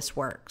how this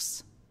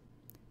works.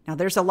 Now,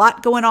 there's a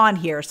lot going on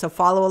here, so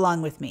follow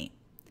along with me.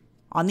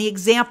 On the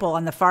example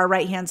on the far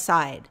right-hand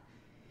side,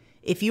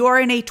 if you are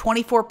in a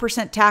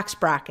 24% tax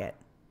bracket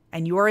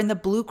and you are in the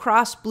Blue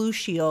Cross Blue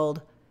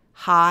Shield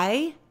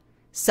High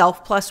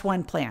Self Plus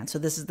One plan, so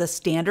this is the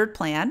standard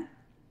plan,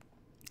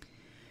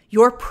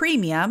 your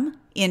premium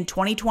in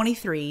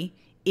 2023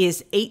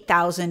 is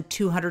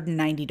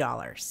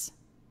 $8,290.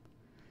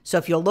 So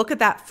if you'll look at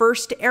that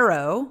first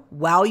arrow,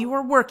 while you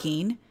are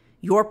working,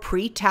 your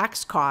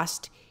pre-tax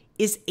cost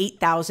is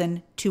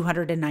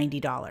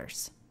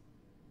 $8,290.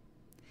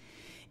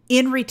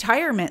 In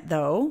retirement,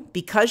 though,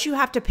 because you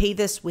have to pay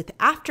this with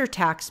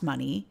after-tax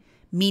money,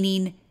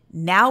 meaning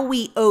now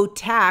we owe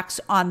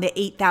tax on the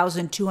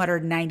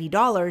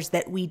 $8,290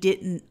 that we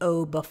didn't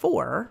owe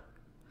before,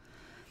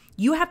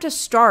 you have to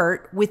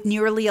start with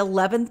nearly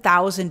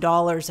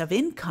 $11,000 of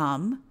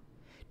income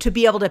to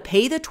be able to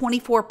pay the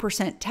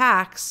 24%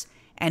 tax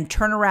and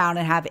turn around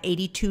and have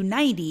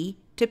 $8,290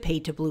 to pay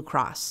to Blue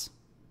Cross.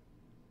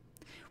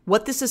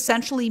 What this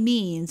essentially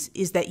means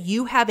is that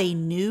you have a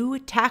new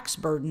tax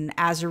burden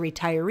as a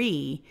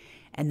retiree,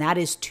 and that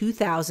is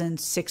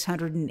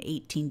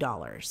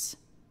 $2,618.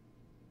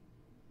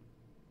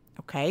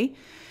 Okay,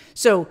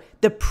 so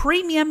the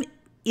premium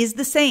is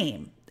the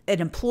same.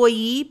 An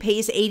employee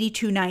pays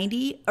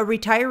 $82.90, a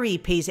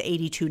retiree pays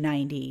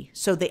 $82.90.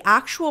 So the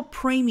actual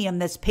premium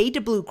that's paid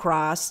to Blue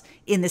Cross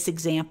in this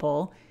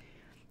example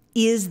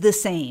is the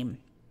same,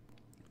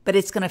 but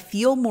it's going to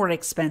feel more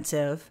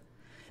expensive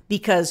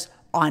because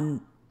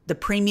on the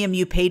premium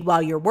you paid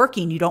while you're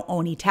working, you don't owe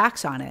any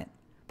tax on it.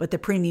 But the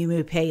premium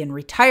you pay in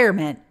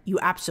retirement, you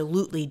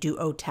absolutely do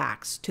owe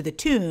tax to the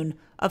tune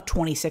of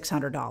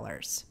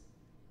 $2,600.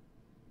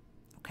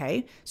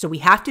 Okay, so we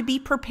have to be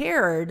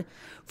prepared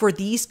for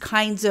these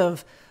kinds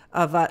of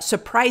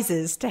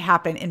surprises to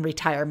happen in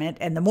retirement.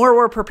 And the more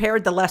we're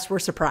prepared, the less we're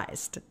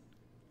surprised.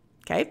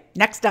 Okay,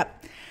 next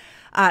up,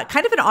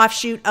 kind of an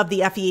offshoot of the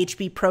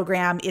FEHB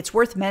program, it's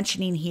worth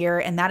mentioning here,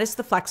 and that is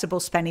the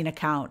flexible spending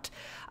account.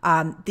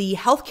 The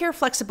healthcare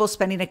flexible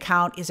spending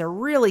account is a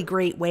really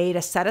great way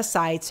to set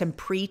aside some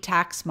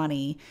pre-tax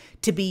money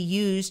to be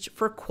used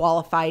for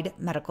qualified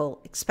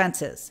medical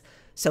expenses.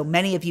 So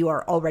many of you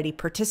are already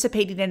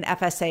participating in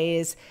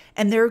FSAs,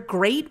 and they're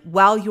great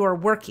while you're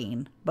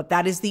working, but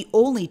that is the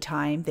only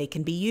time they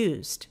can be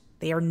used.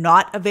 They are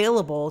not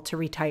available to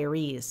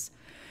retirees.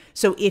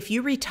 So if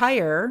you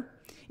retire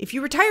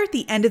at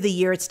the end of the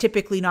year, it's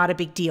typically not a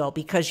big deal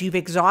because you've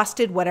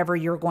exhausted whatever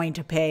you're going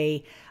to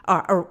pay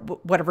or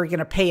whatever you're going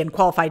to pay in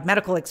qualified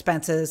medical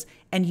expenses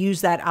and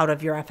use that out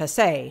of your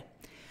FSA.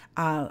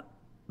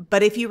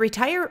 But if you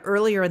retire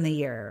earlier in the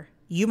year,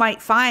 you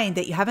might find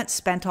that you haven't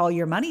spent all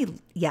your money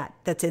yet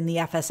that's in the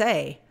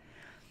FSA.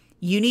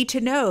 You need to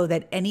know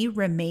that any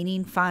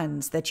remaining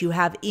funds that you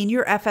have in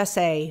your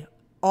FSA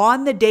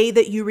on the day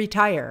that you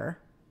retire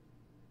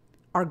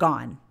are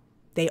gone.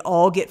 They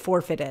all get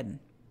forfeited.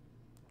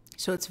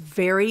 So it's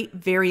very,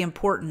 very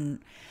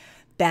important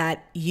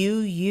that you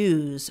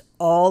use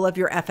all of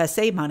your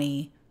FSA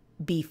money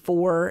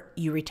before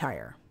you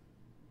retire.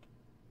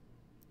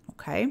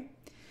 Okay?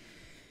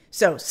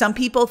 So some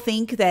people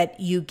think that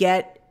you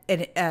get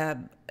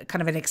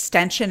kind of an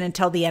extension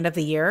until the end of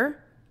the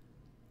year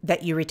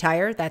that you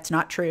retire. That's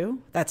not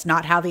true. That's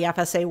not how the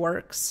FSA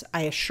works.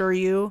 I assure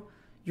you,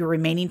 your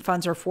remaining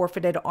funds are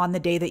forfeited on the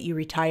day that you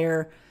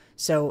retire.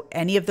 So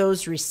any of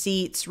those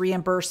receipts,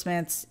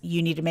 reimbursements,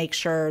 you need to make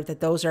sure that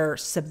those are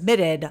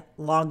submitted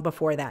long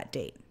before that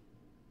date.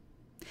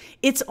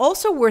 It's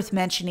also worth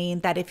mentioning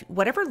that if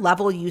whatever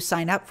level you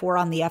sign up for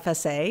on the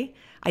FSA,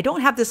 I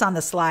don't have this on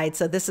the slide,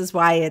 so this is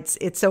why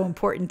it's so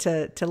important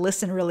to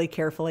listen really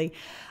carefully.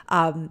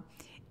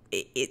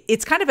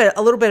 It's kind of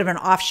a little bit of an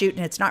offshoot,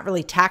 and it's not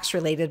really tax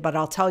related, but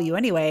I'll tell you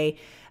anyway.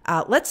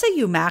 Let's say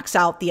you max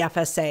out the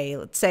FSA.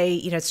 Let's say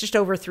it's just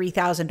over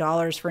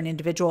 $3,000 for an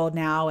individual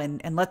now,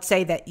 and let's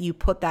say that you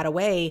put that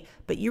away,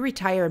 but you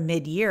retire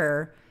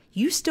mid-year,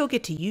 you still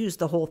get to use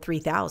the whole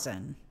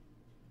 $3,000.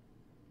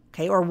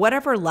 Okay, or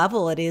whatever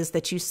level it is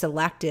that you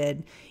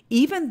selected,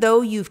 even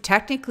though you've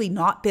technically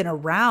not been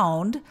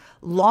around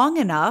long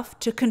enough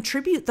to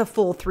contribute the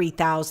full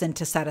 $3,000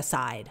 to set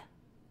aside.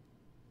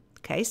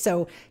 Okay,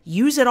 so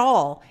use it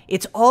all.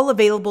 It's all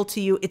available to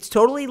you. It's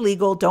totally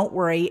legal. Don't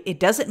worry. It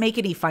doesn't make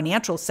any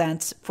financial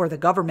sense for the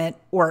government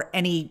or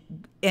any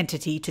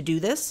entity to do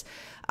this,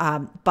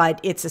 but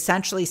it's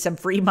essentially some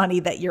free money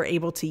that you're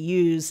able to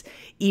use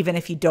even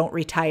if you don't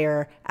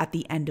retire at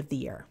the end of the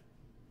year.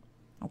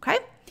 Okay?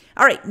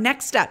 All right,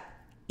 next up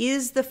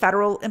is the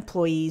federal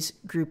employees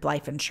group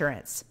life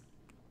insurance.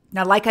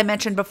 Now, like I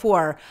mentioned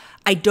before,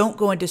 I don't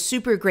go into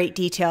super great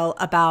detail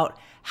about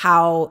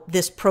how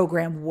this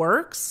program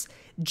works,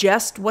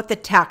 just what the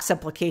tax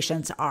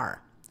implications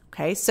are.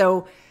 Okay,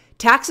 so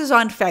taxes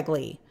on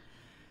FEGLI.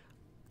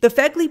 The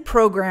FEGLI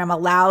program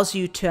allows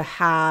you to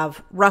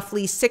have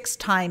roughly 6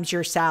 times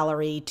your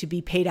salary to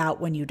be paid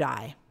out when you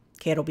die.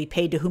 Okay, it'll be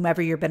paid to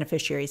whomever your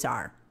beneficiaries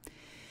are.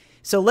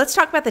 So let's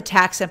talk about the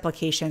tax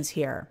implications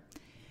here.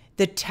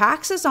 The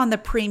taxes on the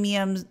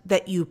premiums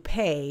that you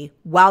pay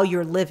while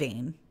you're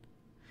living,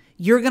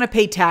 you're going to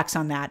pay tax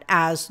on that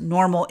as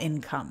normal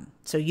income.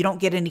 So you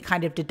don't get any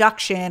kind of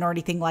deduction or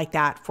anything like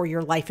that for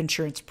your life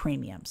insurance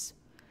premiums.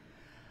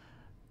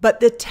 But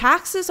the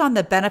taxes on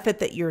the benefit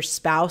that your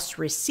spouse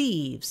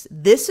receives,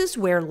 this is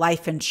where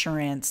life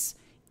insurance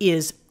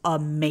is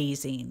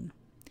amazing.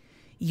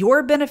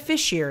 Your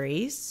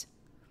beneficiaries,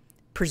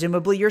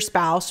 presumably your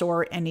spouse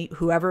or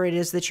whoever it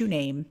is that you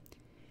name,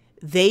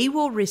 they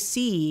will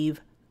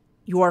receive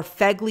your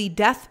FEGLI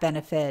death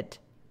benefit,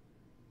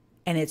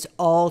 and it's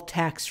all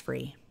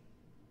tax-free.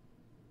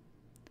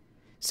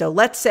 So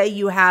let's say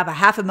you have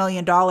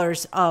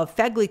 $500,000 of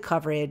FEGLI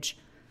coverage.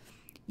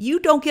 You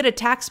don't get a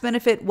tax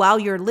benefit while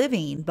you're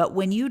living, but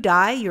when you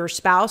die, your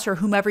spouse or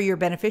whomever your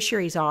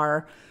beneficiaries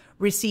are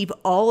receive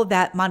all of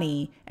that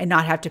money and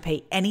not have to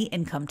pay any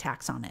income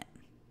tax on it.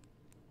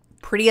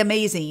 Pretty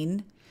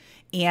amazing.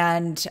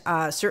 and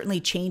certainly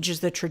changes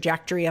the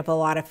trajectory of a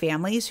lot of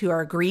families who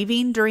are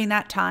grieving during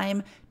that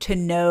time to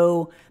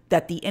know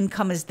that the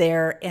income is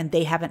there and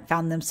they haven't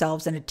found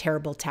themselves in a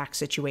terrible tax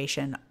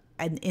situation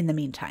in the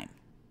meantime.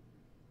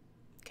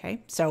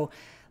 Okay, so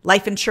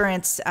life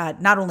insurance,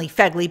 not only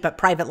FEGLI, but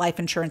private life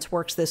insurance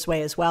works this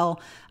way as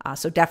well.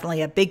 So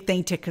definitely a big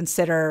thing to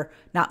consider.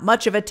 Not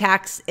much of a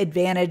tax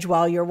advantage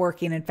while you're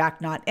working, in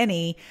fact, not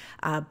any,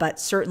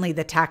 but certainly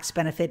the tax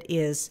benefit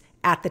is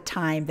at the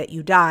time that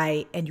you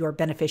die and your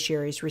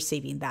beneficiary is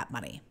receiving that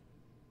money.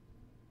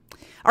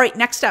 All right,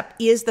 next up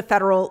is the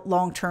federal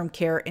long-term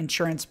care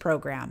insurance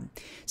program.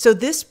 So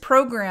this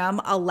program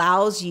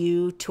allows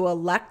you to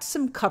elect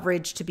some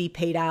coverage to be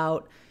paid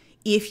out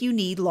if you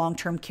need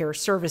long-term care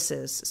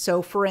services.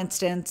 So for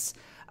instance,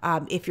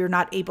 if you're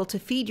not able to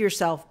feed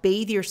yourself,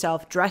 bathe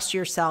yourself, dress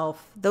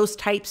yourself, those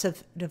types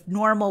of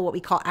normal, what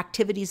we call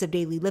activities of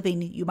daily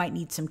living, you might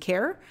need some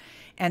care.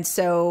 And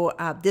so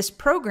this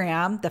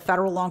program, the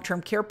federal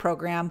long-term care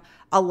program,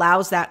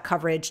 allows that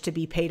coverage to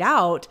be paid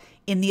out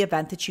in the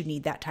event that you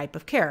need that type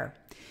of care.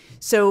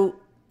 So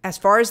as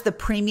far as the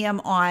premium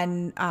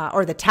on,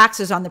 or the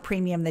taxes on the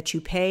premium that you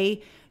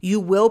pay, you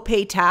will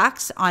pay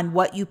tax on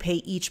what you pay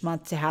each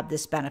month to have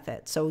this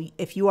benefit. So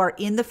if you are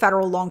in the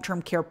federal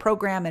long-term care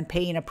program and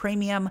paying a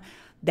premium,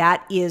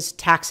 that is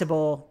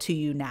taxable to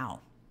you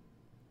now.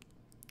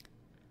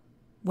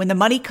 When the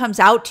money comes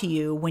out to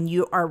you, when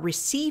you are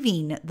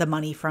receiving the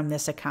money from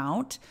this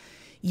account,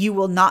 you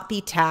will not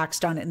be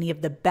taxed on any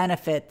of the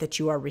benefit that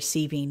you are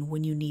receiving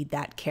when you need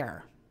that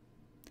care.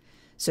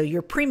 So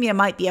your premium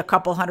might be a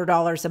couple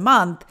 $100s a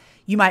month.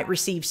 You might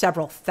receive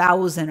several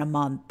thousand a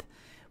month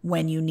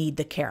when you need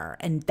the care,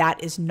 and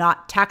that is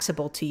not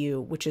taxable to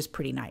you, which is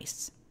pretty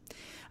nice.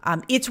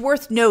 It's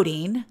worth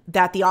noting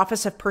that the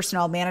Office of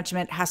Personnel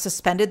Management has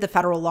suspended the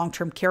federal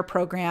long-term care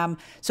program.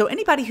 So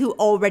anybody who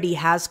already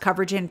has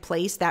coverage in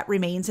place, that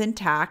remains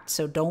intact.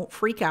 So don't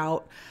freak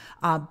out.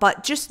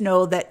 But just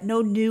know that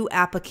no new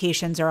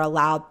applications are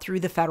allowed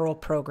through the federal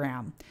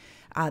program.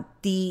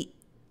 The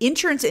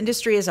insurance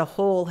industry as a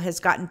whole has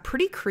gotten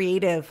pretty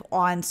creative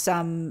on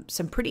some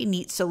pretty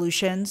neat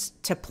solutions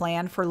to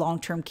plan for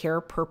long-term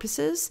care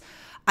purposes.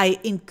 I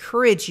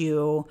encourage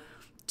you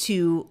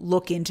to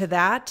look into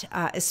that,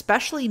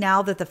 especially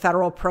now that the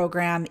federal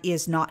program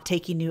is not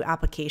taking new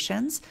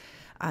applications.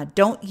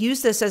 Don't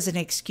use this as an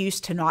excuse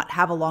to not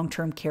have a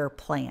long-term care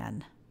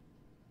plan.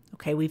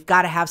 Okay, we've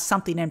got to have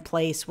something in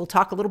place. We'll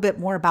talk a little bit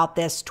more about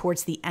this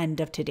towards the end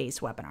of today's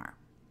webinar.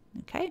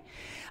 Okay.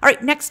 All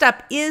right. Next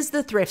up is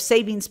the thrift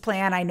savings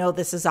plan. I know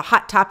this is a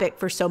hot topic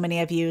for so many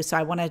of you, so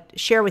I want to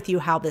share with you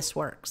how this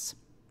works.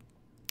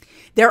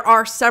 There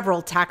are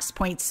several tax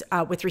points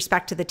with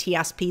respect to the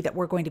TSP that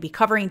we're going to be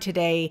covering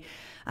today.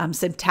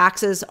 Some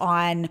taxes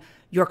on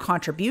your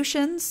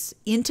contributions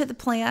into the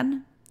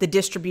plan, the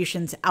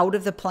distributions out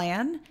of the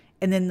plan,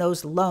 and then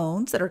those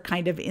loans that are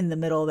kind of in the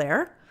middle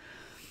there.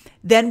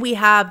 Then we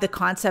have the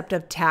concept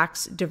of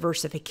tax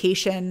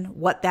diversification,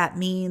 what that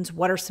means,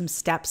 what are some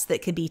steps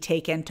that can be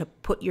taken to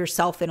put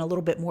yourself in a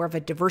little bit more of a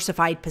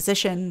diversified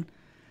position.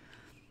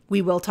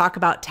 We will talk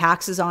about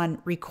taxes on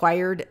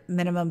required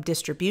minimum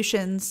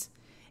distributions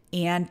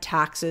and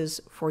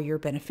taxes for your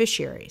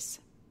beneficiaries.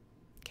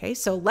 Okay,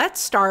 so let's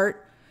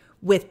start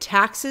with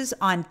taxes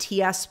on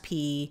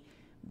TSP,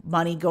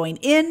 money going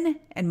in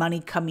and money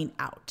coming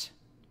out.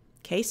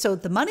 Okay, so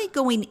the money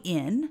going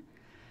in,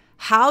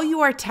 how you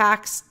are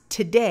taxed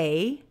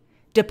today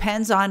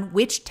depends on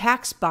which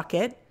tax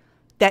bucket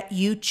that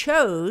you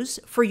chose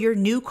for your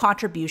new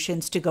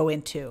contributions to go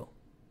into.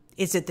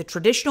 Is it the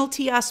traditional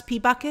TSP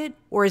bucket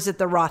or is it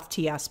the Roth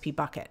TSP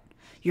bucket?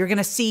 You're going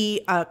to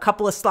see a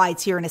couple of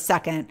slides here in a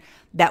second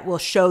that will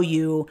show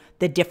you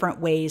the different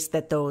ways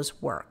that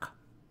those work.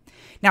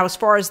 Now, as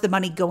far as the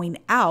money going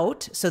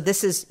out, so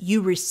this is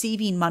you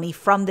receiving money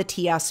from the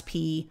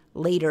TSP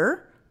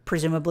later,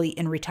 presumably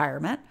in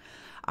retirement.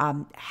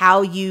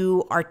 How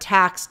you are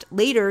taxed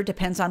later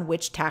depends on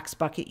which tax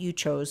bucket you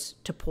chose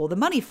to pull the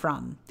money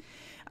from.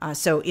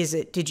 So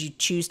did you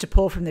choose to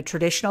pull from the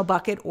traditional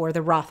bucket or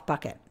the Roth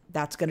bucket?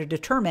 That's going to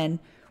determine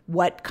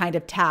what kind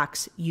of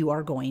tax you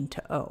are going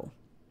to owe.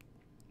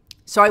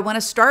 So I want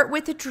to start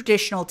with the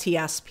traditional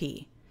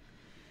TSP.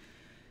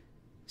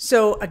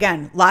 So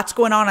again, lots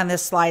going on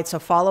this slide, so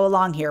follow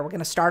along here. We're going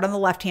to start on the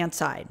left-hand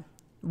side.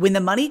 When the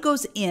money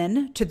goes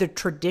in to the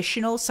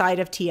traditional side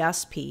of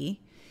TSP,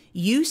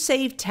 you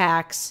save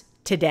tax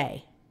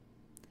today.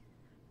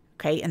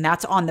 Okay, and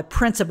that's on the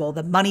principal,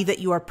 the money that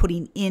you are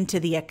putting into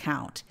the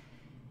account.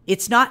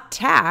 It's not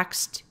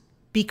taxed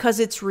because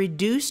it's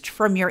reduced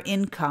from your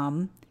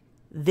income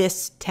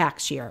this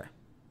tax year.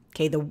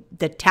 Okay,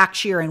 the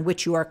tax year in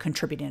which you are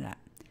contributing it.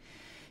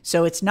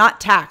 So it's not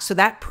taxed. So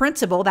that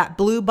principal, that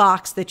blue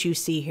box that you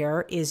see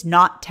here, is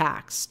not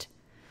taxed.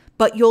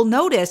 But you'll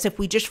notice if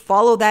we just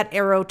follow that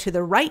arrow to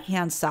the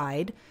right-hand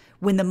side,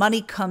 when the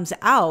money comes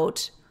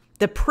out,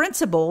 the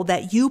principal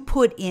that you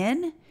put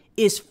in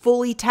is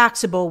fully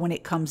taxable when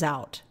it comes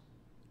out.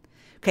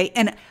 Okay.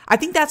 And I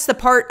think that's the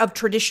part of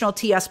traditional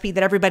TSP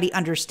that everybody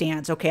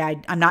understands. Okay,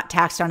 I'm not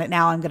taxed on it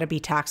now. I'm going to be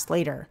taxed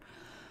later.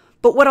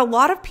 But what a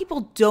lot of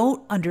people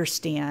don't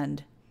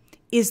understand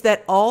is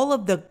that all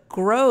of the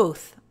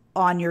growth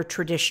on your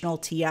traditional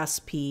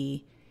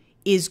TSP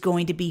is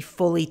going to be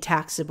fully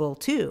taxable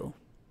too.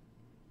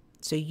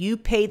 So you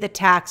pay the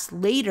tax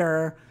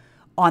later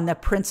on the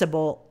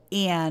principal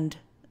and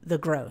the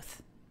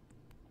growth.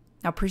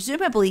 Now,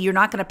 presumably, you're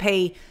not going to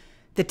pay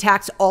the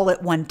tax all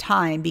at one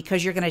time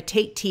because you're going to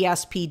take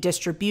TSP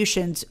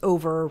distributions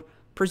over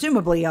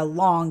presumably a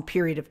long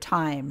period of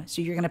time.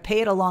 So you're going to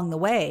pay it along the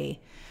way.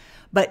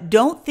 But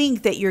don't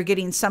think that you're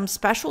getting some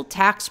special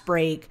tax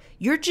break.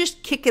 You're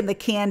just kicking the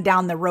can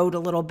down the road a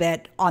little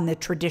bit on the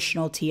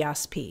traditional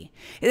TSP.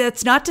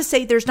 That's not to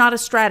say there's not a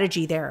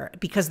strategy there,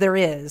 because there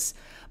is,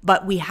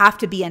 but we have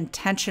to be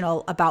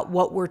intentional about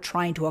what we're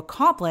trying to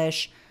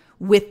accomplish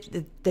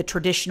with the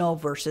traditional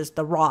versus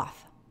the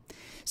Roth.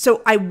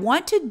 So I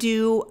want to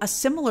do a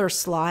similar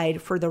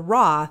slide for the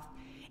Roth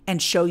and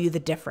show you the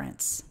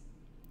difference.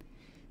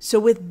 So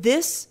with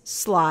this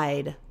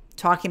slide,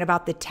 talking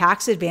about the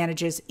tax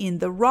advantages in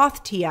the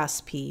Roth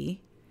TSP,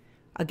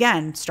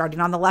 again, starting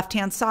on the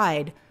left-hand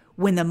side,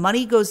 when the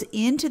money goes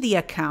into the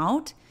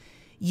account,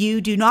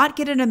 you do not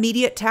get an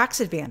immediate tax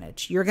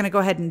advantage. You're going to go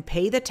ahead and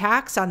pay the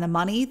tax on the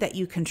money that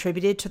you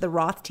contributed to the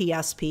Roth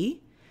TSP.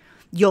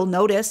 You'll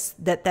notice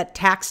that that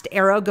taxed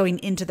arrow going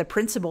into the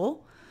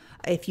principal,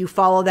 if you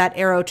follow that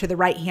arrow to the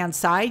right-hand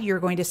side, you're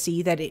going to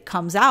see that it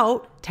comes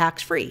out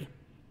tax-free.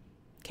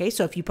 Okay,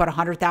 so if you put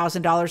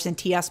 $100,000 in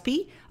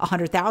TSP,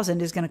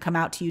 $100,000 is going to come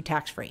out to you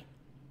tax-free.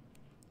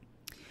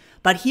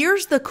 But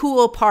here's the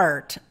cool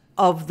part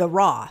of the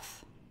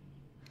Roth.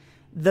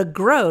 The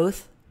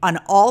growth on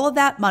all of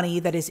that money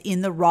that is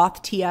in the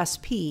Roth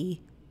TSP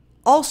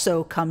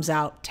also comes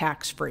out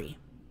tax-free.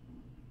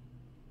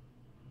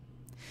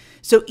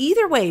 So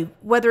either way,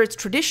 whether it's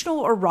traditional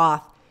or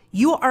Roth,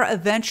 you are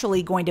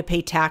eventually going to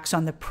pay tax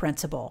on the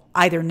principal,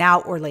 either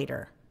now or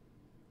later.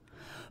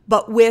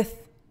 But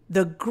with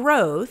the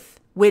growth,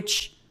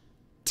 which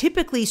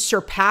typically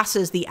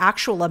surpasses the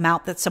actual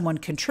amount that someone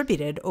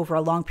contributed over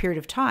a long period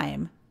of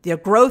time, the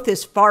growth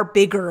is far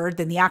bigger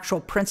than the actual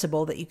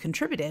principal that you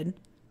contributed,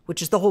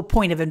 which is the whole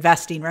point of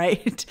investing,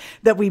 right?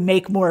 That we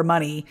make more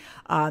money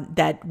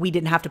that we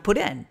didn't have to put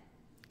in.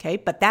 Okay,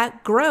 but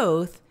that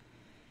growth,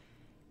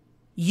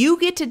 you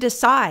get to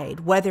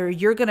decide whether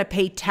you're going to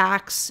pay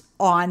tax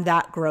on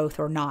that growth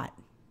or not.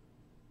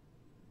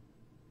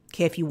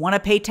 Okay, if you want to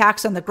pay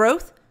tax on the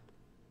growth,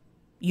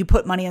 you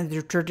put money in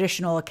the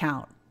traditional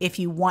account. If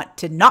you want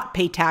to not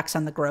pay tax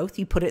on the growth,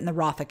 you put it in the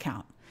Roth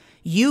account.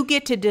 You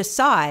get to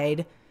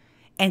decide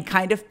and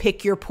kind of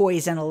pick your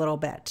poison a little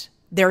bit.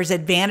 There's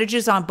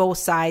advantages on both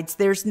sides.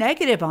 There's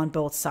negative on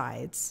both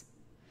sides.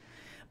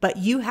 But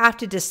you have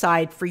to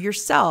decide for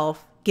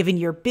yourself, given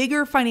your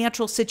bigger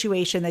financial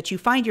situation that you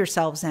find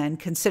yourselves in,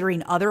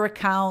 considering other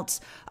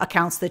accounts,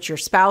 accounts that your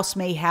spouse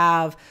may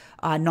have,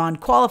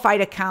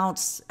 non-qualified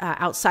accounts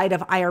outside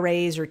of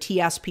IRAs or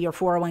TSP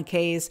or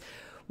 401ks,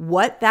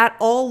 what that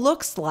all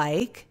looks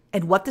like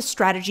and what the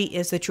strategy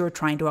is that you're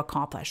trying to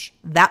accomplish.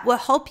 That will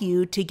help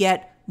you to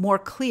get more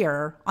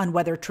clear on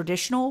whether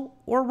traditional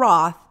or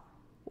Roth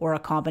or a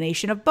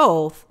combination of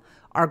both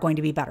are going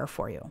to be better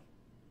for you.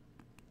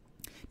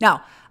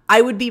 Now,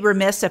 I would be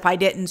remiss if I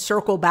didn't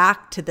circle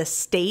back to the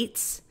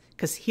states,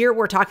 because here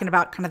we're talking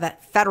about kind of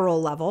that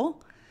federal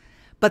level.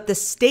 But the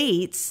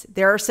states,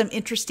 there are some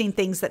interesting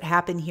things that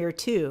happen here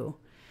too.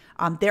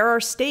 There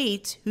are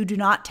states who do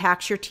not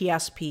tax your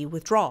TSP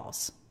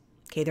withdrawals.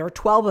 Okay, there are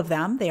 12 of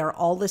them. They are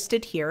all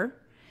listed here.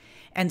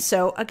 And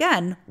so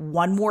again,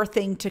 one more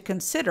thing to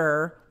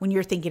consider when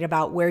you're thinking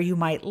about where you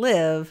might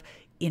live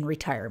in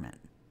retirement.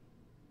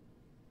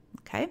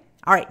 Okay,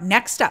 all right,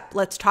 next up,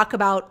 let's talk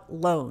about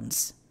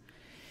loans.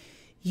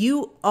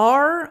 You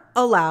are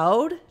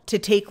allowed to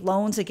take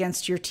loans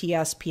against your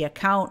TSP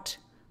account,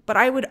 but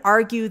I would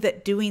argue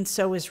that doing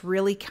so is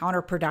really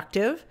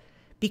counterproductive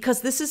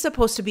because this is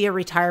supposed to be a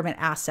retirement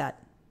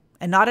asset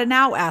and not a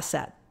now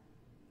asset.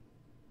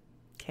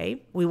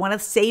 Okay, we want to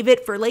save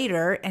it for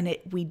later, and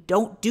we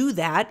don't do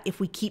that if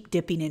we keep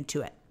dipping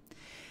into it.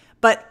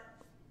 But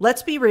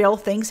let's be real,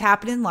 things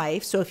happen in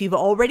life. So if you've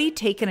already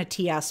taken a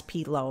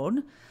TSP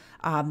loan,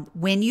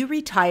 when you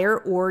retire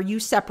or you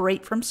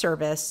separate from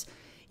service,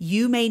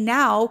 you may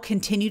now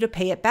continue to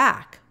pay it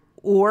back,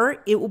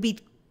 or it will be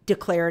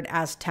declared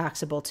as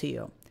taxable to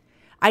you.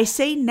 I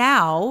say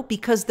now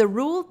because the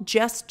rule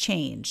just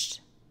changed.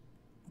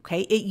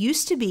 Okay, it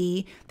used to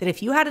be that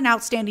if you had an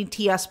outstanding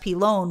TSP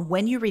loan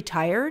when you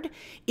retired,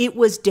 it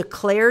was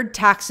declared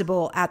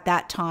taxable at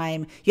that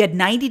time. You had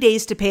 90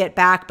 days to pay it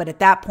back, but at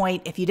that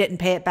point, if you didn't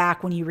pay it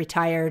back when you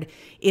retired,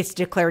 it's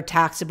declared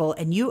taxable,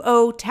 and you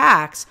owe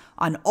tax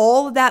on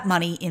all of that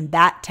money in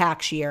that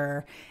tax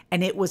year.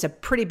 And it was a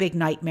pretty big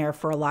nightmare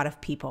for a lot of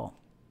people.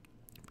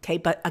 Okay,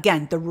 but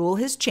again, the rule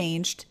has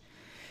changed.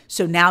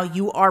 So now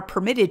you are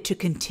permitted to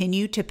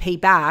continue to pay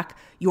back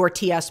your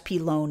TSP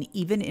loan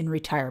even in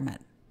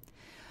retirement.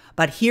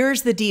 But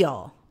here's the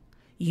deal.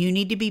 You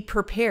need to be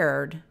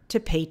prepared to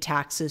pay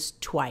taxes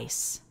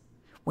twice.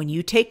 When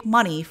you take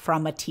money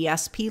from a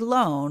TSP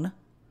loan,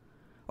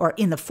 or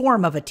in the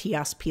form of a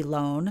TSP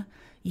loan,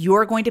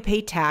 you're going to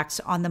pay tax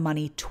on the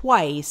money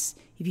twice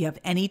if you have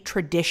any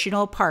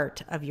traditional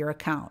part of your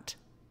account.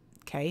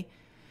 Okay?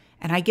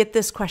 And I get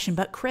this question,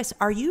 but Chris,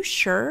 are you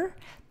sure?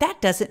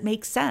 That doesn't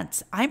make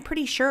sense. I'm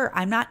pretty sure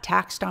I'm not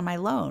taxed on my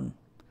loan.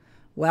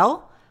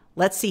 Well,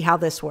 let's see how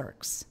this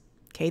works.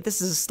 Okay,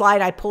 this is a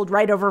slide I pulled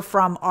right over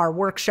from our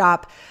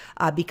workshop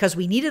because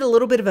we needed a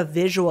little bit of a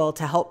visual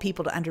to help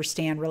people to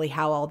understand really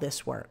how all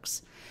this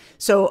works.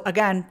 So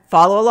again,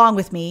 follow along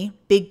with me.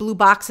 Big blue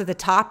box at the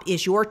top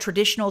is your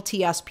traditional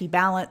TSP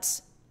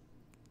balance.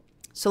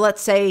 So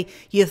let's say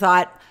you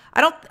thought, I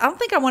don't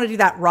think I want to do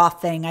that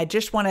Roth thing. I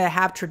just want to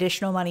have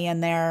traditional money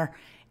in there.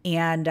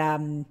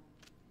 And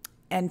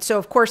so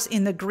of course,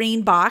 in the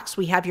green box,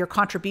 we have your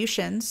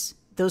contributions.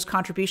 Those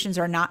contributions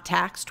are not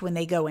taxed when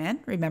they go in.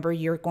 Remember,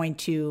 you're going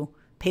to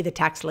pay the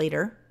tax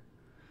later.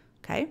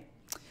 Okay.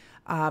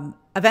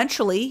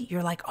 Eventually,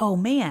 you're like, oh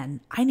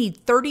man, I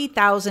need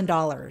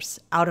 $30,000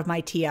 out of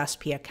my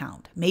TSP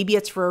account. Maybe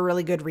it's for a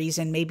really good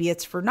reason. Maybe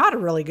it's for not a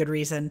really good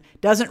reason.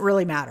 Doesn't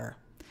really matter.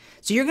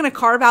 So you're going to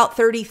carve out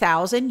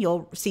 $30,000.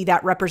 You'll see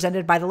that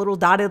represented by the little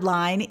dotted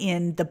line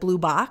in the blue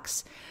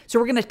box. So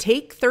we're going to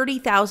take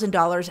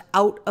 $30,000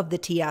 out of the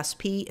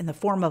TSP in the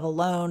form of a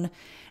loan.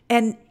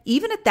 And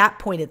even at that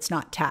point, it's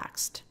not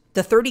taxed.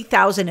 The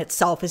 $30,000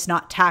 itself is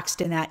not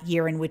taxed in that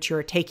year in which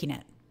you're taking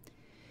it.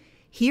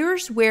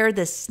 Here's where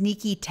the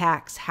sneaky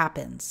tax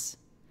happens.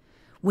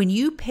 When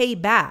you pay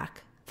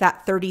back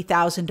that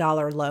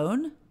 $30,000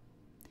 loan,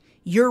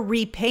 you're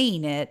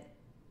repaying it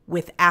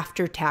with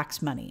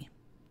after-tax money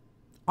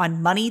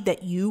on money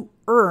that you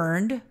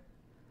earned,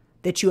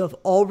 that you have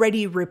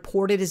already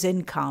reported as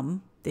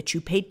income, that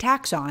you paid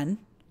tax on.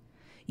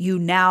 You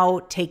now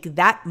take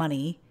that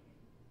money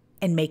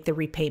and make the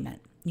repayment.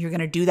 You're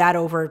going to do that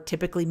over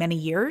typically many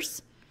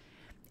years.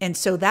 And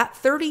so that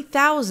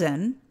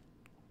 $30,000,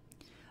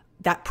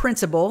 that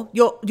principal,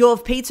 you'll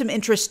have paid some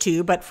interest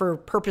too, but for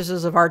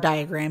purposes of our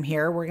diagram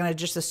here, we're going to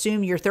just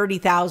assume your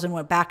 $30,000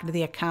 went back into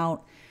the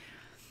account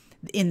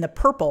in the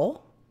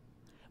purple.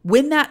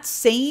 When that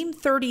same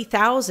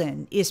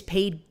 $30,000 is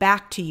paid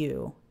back to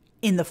you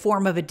in the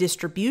form of a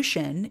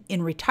distribution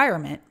in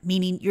retirement,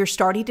 meaning you're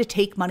starting to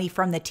take money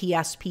from the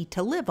TSP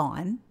to live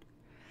on,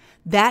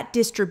 that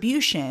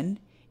distribution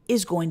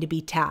is going to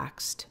be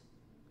taxed.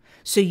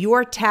 So you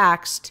are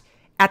taxed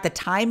at the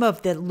time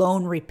of the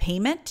loan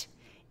repayment,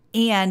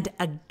 and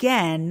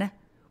again,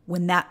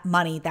 when that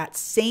money, that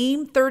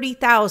same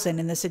 $30,000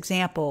 in this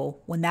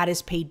example, when that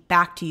is paid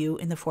back to you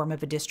in the form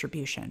of a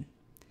distribution.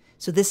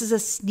 So this is a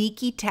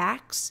sneaky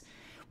tax,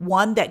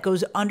 one that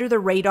goes under the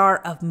radar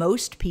of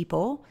most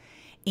people,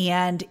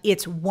 and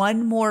it's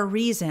one more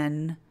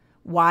reason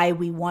why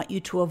we want you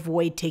to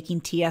avoid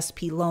taking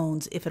TSP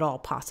loans if at all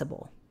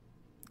possible.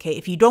 Okay,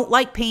 if you don't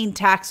like paying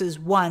taxes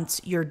once,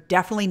 you're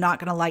definitely not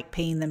going to like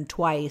paying them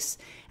twice.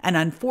 And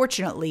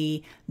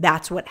unfortunately,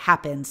 that's what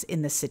happens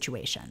in this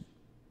situation.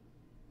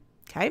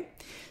 Okay,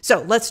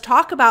 so let's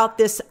talk about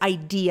this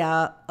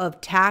idea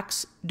of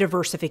tax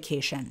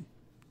diversification.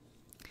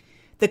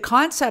 The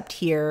concept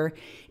here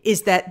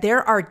is that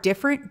there are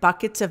different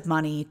buckets of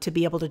money to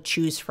be able to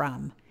choose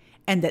from,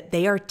 and that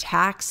they are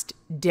taxed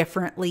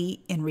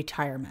differently in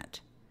retirement.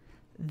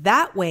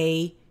 That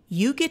way,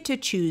 you get to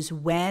choose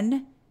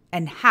when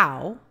and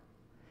how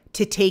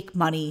to take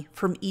money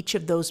from each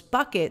of those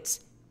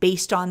buckets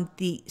based on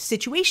the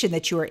situation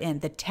that you are in,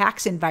 the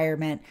tax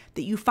environment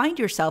that you find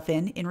yourself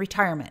in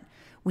retirement.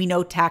 We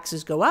know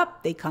taxes go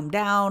up, they come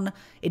down.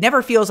 It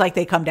never feels like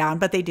they come down,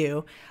 but they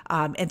do.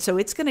 And so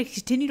it's going to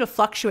continue to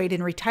fluctuate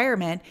in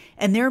retirement.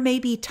 And there may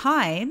be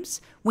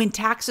times when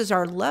taxes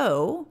are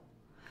low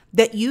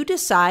that you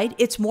decide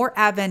it's more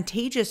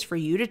advantageous for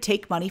you to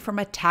take money from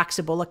a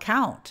taxable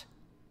account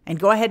and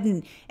go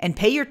ahead and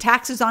pay your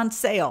taxes on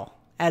sale,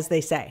 as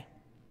they say.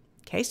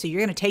 Okay, so you're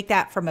going to take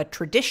that from a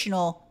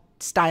traditional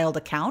styled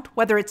account,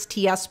 whether it's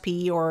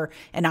TSP or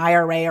an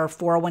IRA or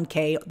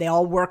 401k, they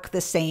all work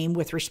the same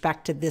with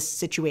respect to this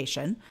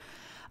situation.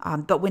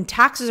 But when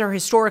taxes are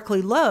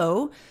historically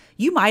low,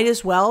 you might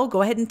as well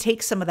go ahead and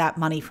take some of that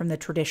money from the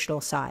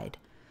traditional side.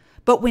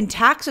 But when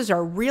taxes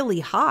are really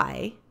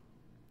high,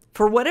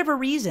 for whatever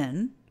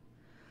reason,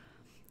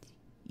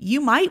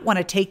 you might want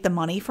to take the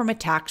money from a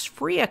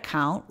tax-free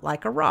account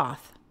like a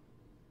Roth.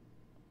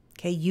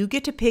 Okay, you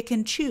get to pick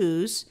and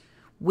choose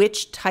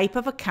which type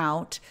of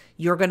account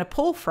you're going to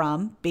pull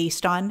from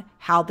based on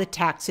how the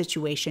tax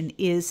situation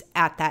is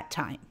at that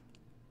time.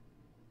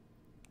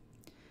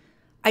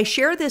 I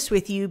share this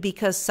with you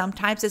because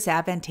sometimes it's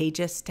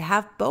advantageous to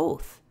have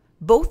both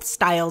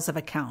styles of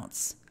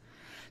accounts.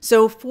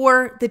 So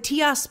for the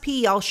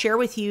TSP, I'll share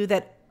with you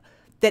that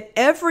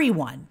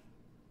everyone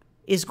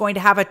is going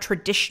to have a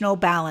traditional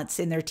balance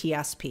in their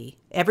TSP.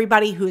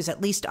 Everybody who is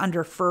at least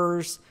under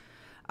FERS,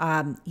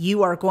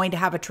 you are going to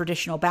have a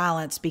traditional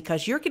balance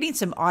because you're getting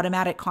some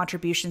automatic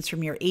contributions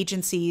from your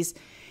agencies,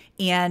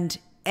 and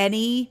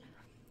any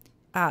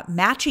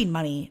matching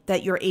money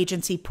that your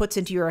agency puts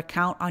into your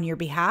account on your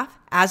behalf,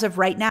 as of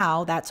right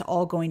now, that's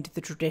all going to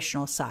the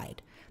traditional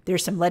side.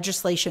 There's some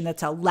legislation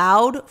that's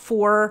allowed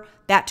for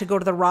that to go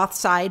to the Roth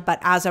side, but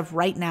as of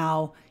right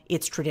now,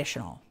 it's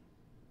traditional.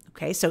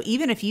 Okay, so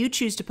even if you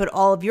choose to put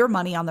all of your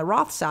money on the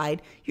Roth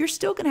side, you're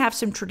still going to have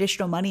some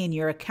traditional money in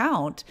your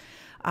account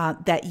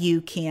that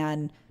you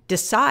can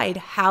decide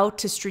how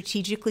to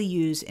strategically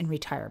use in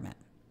retirement.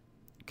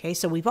 Okay,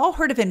 so we've all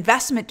heard of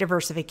investment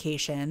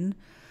diversification,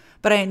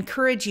 but I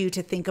encourage you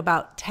to think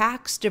about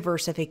tax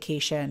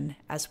diversification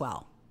as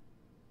well.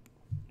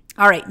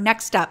 All right,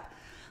 next up,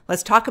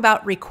 let's talk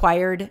about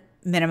required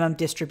minimum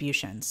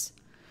distributions.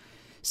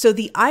 So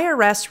the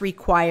IRS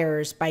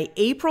requires by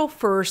April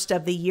 1st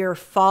of the year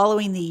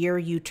following the year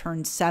you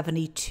turn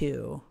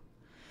 72,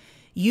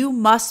 you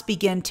must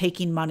begin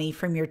taking money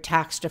from your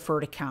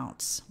tax-deferred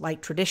accounts,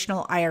 like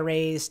traditional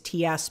IRAs,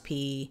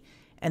 TSP,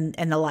 and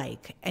the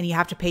like, and you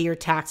have to pay your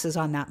taxes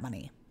on that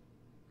money.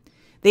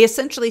 They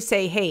essentially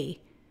say, hey,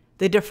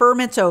 the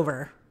deferment's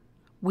over.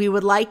 We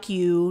would like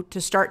you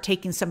to start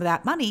taking some of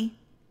that money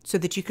so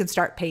that you can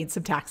start paying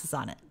some taxes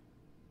on it.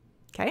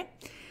 Okay?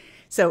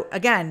 So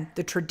again,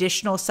 the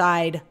traditional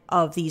side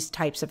of these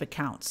types of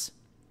accounts.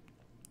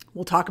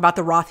 We'll talk about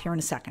the Roth here in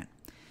a second.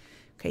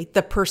 Okay,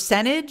 the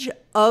percentage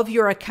of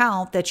your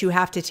account that you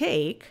have to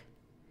take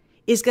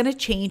is going to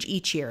change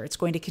each year. It's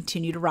going to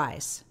continue to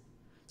rise.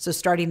 So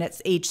starting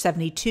at age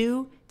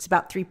 72, it's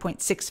about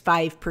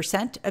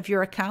 3.65% of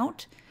your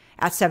account.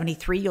 At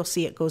 73, you'll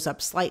see it goes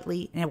up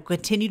slightly, and it will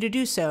continue to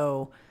do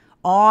so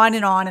on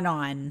and on and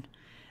on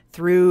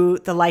through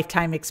the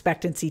lifetime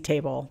expectancy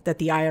table that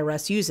the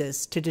IRS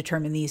uses to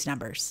determine these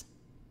numbers.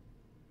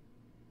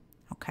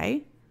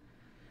 Okay?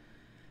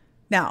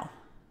 Now,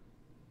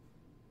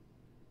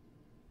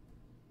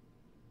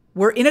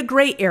 we're in a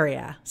gray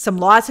area. Some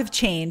laws have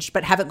changed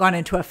but haven't gone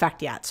into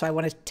effect yet, so I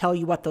want to tell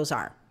you what those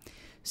are.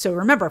 So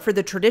remember, for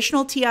the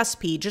traditional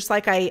TSP, just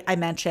like I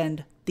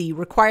mentioned, the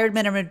required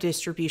minimum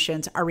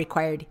distributions are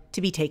required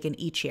to be taken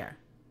each year.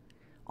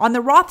 On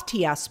the Roth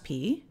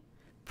TSP,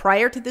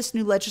 prior to this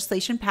new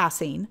legislation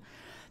passing,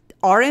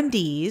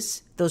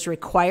 RMDs, those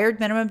required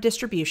minimum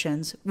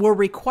distributions, were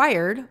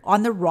required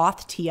on the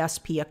Roth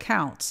TSP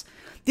accounts.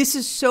 This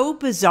is so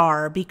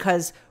bizarre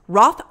because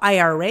Roth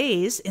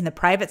IRAs in the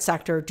private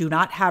sector do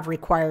not have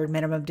required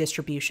minimum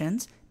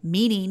distributions,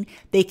 meaning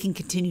they can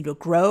continue to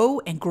grow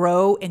and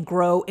grow and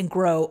grow and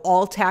grow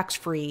all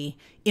tax-free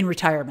in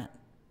retirement.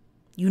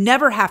 You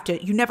never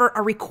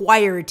are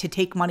required to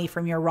take money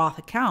from your Roth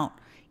account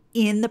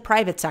in the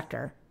private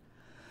sector.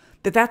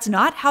 But that's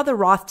not how the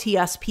Roth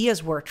TSP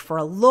has worked for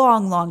a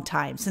long, long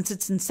time, since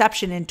its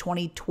inception in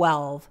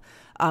 2012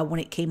 when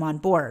it came on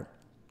board.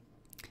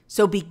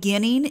 So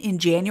beginning in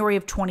January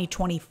of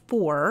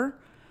 2024,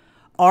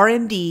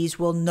 RMDs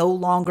will no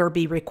longer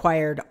be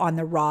required on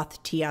the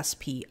Roth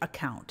TSP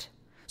account.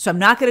 So I'm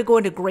not going to go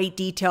into great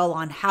detail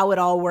on how it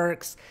all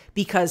works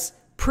because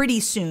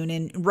pretty soon,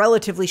 in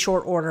relatively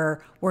short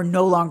order, we're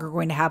no longer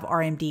going to have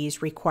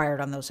RMDs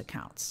required on those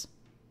accounts.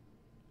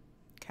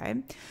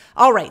 Okay.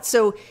 All right.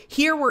 So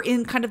here we're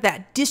in kind of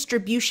that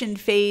distribution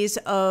phase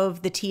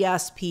of the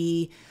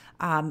TSP.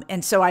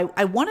 And so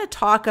I want to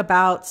talk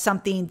about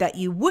something that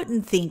you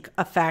wouldn't think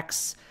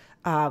affects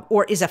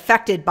or is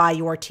affected by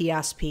your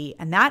TSP,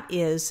 and that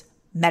is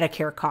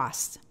Medicare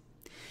costs.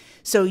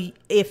 So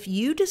if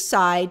you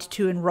decide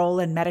to enroll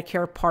in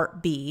Medicare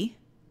Part B,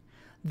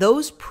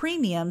 those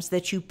premiums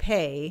that you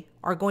pay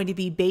are going to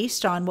be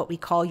based on what we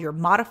call your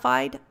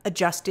modified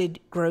adjusted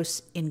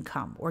gross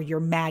income, or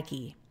your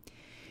MAGI.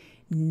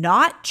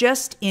 Not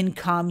just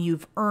income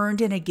you've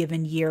earned in a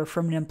given year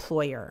from an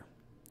employer.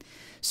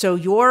 So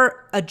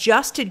your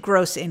adjusted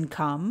gross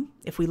income,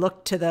 if we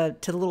look to the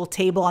little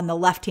table on the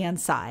left-hand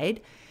side,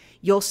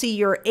 you'll see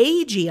your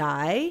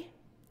AGI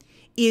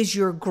is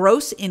your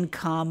gross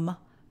income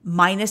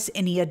minus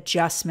any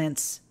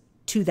adjustments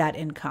to that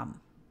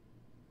income.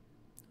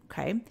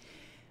 Okay.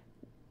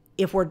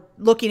 If we're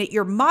looking at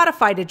your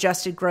modified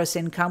adjusted gross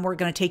income, we're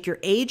going to take your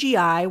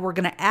AGI, we're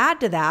going to add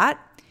to that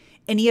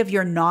any of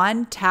your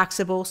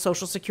non-taxable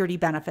Social Security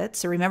benefits.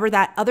 So remember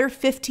that other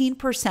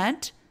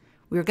 15%,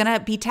 we're going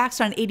to be taxed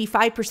on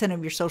 85%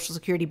 of your Social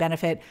Security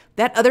benefit.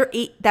 That other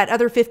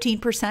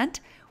 15%,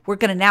 we're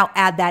going to now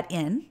add that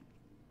in.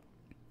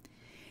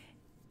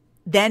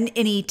 Then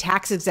any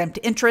tax-exempt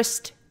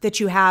interest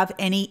that you have,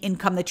 any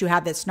income that you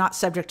have that's not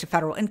subject to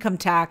federal income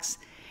tax,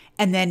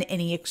 and then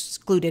any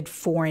excluded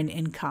foreign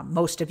income.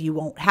 Most of you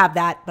won't have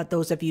that, but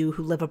those of you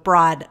who live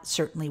abroad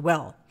certainly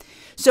will.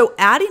 So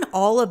adding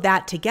all of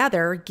that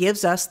together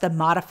gives us the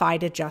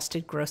modified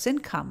adjusted gross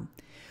income.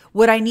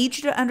 What I need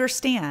you to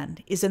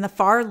understand is in the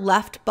far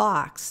left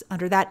box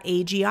under that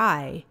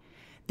AGI,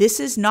 this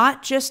is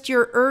not just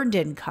your earned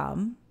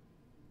income.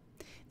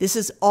 This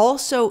is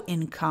also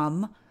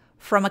income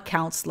from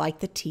accounts like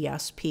the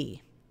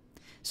TSP.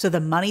 So the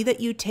money that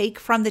you take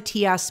from the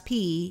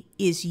TSP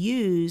is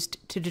used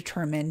to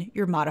determine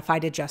your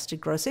modified adjusted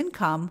gross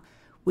income,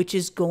 which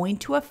is going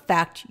to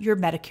affect your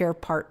Medicare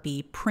Part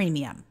B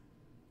premium.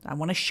 I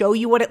want to show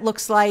you what it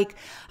looks like.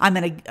 I'm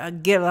going to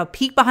give a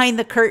peek behind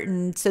the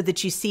curtain so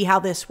that you see how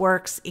this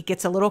works. It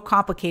gets a little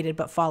complicated,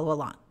 but follow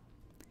along.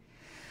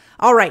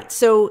 All right,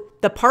 so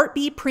the Part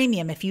B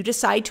premium, if you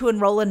decide to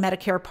enroll in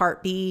Medicare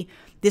Part B,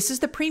 this is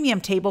the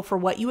premium table for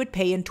what you would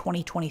pay in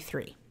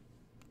 2023.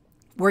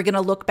 We're going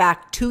to look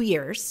back 2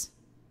 years,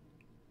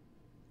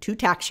 2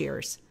 tax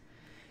years,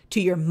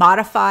 to your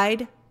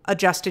modified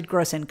adjusted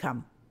gross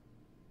income.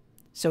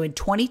 So in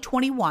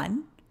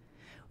 2021,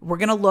 we're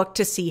going to look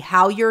to see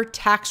how your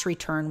tax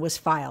return was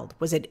filed.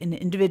 Was it an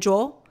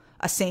individual,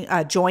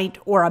 a joint,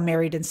 or a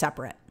married and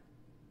separate?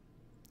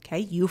 Okay,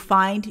 you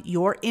find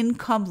your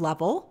income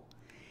level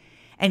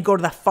and go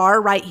to the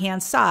far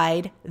right-hand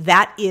side.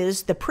 That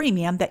is the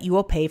premium that you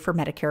will pay for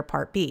Medicare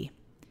Part B.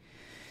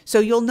 So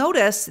you'll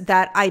notice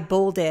that I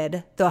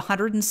bolded the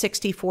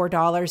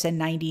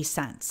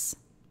 $164.90.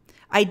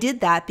 I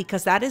did that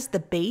because that is the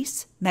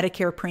base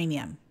Medicare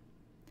premium.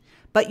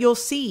 But you'll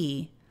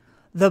see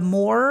the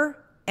more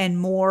and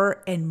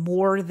more and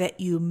more that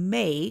you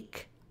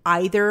make,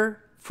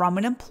 either from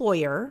an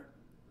employer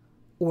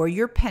or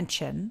your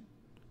pension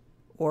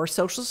or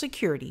Social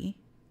Security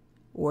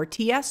or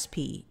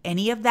TSP,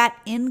 any of that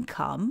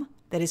income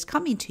that is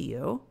coming to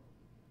you,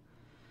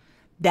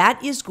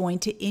 that is going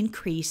to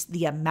increase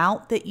the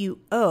amount that you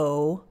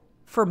owe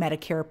for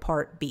Medicare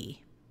Part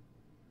B.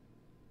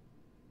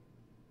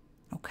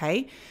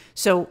 Okay?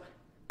 So,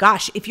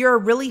 gosh, if you're a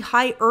really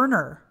high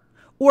earner,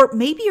 or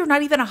maybe you're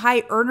not even a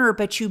high earner,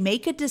 but you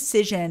make a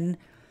decision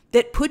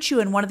that puts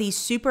you in one of these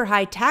super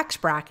high tax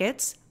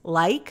brackets,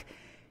 like,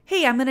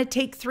 hey, I'm going to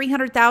take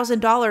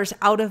 $300,000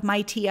 out of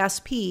my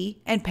TSP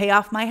and pay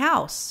off my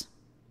house.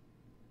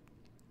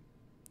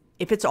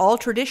 If it's all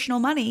traditional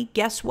money,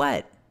 guess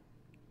what?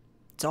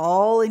 It's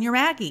all in your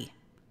Maggie.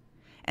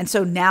 And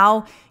so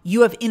now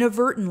you have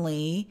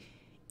inadvertently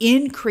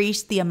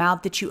increased the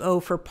amount that you owe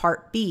for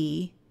Part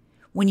B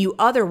when you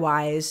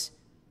otherwise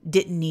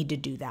didn't need to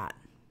do that.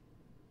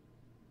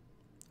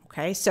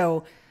 Okay,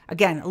 so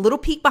again, a little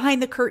peek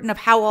behind the curtain of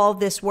how all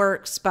this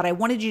works, but I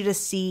wanted you to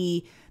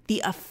see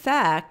the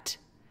effect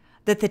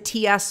that the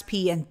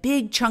TSP and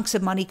big chunks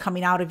of money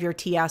coming out of your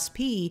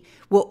TSP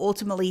will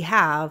ultimately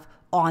have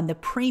on the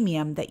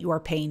premium that you are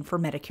paying for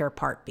Medicare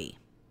Part B.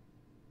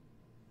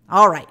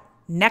 All right,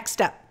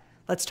 next up,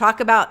 let's talk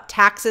about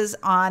taxes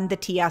on the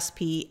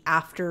TSP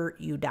after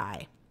you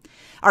die.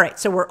 All right,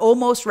 so we're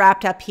almost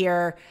wrapped up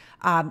here.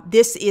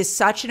 This is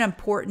such an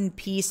important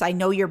piece. I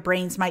know your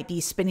brains might be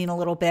spinning a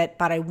little bit,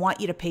 but I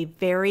want you to pay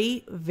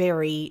very,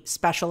 very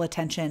special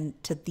attention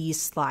to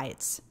these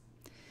slides.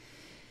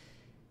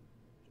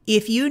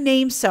 If you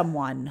name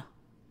someone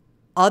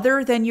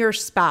other than your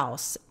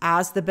spouse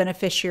as the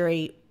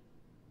beneficiary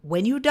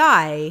when you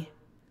die,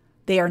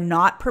 they are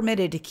not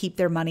permitted to keep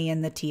their money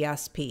in the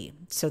TSP.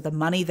 So the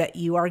money that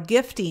you are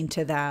gifting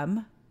to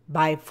them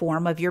by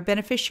form of your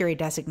beneficiary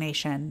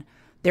designation,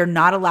 they're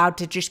not allowed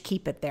to just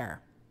keep it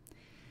there.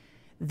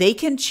 They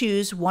can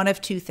choose one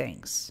of two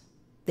things.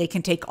 They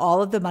can take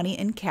all of the money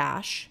in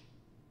cash.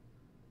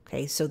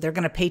 Okay, so they're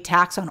going to pay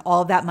tax on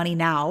all of that money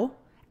now,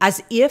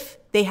 as if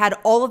they had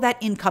all of that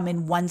income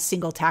in one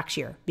single tax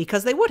year,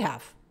 because they would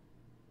have.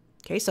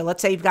 Okay, so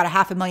let's say you've got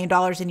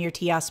 $500,000 in your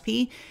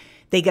TSP.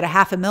 They get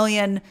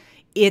 $500,000.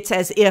 It's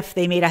as if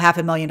they made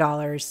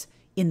 $500,000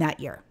 in that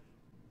year,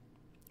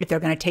 if they're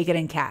going to take it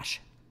in cash.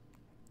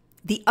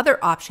 The other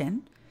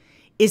option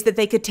is that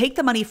they could take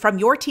the money from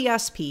your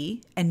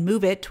TSP and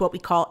move it to what we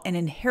call an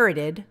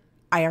inherited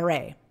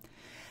IRA.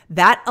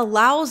 That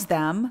allows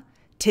them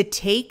to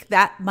take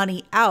that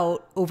money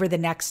out over the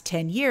next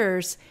 10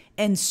 years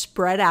and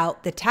spread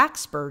out the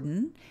tax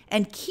burden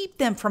and keep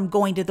them from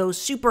going to those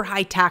super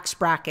high tax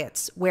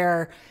brackets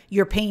where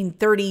you're paying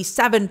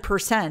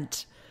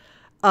 37%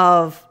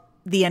 of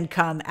the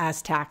income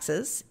as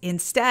taxes.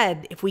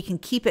 Instead, if we can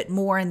keep it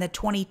more in the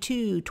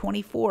 22,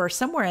 24,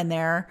 somewhere in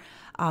there,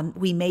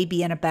 we may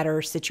be in a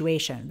better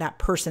situation, that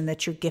person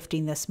that you're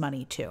gifting this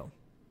money to.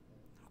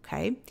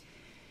 Okay.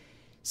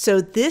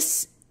 So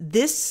this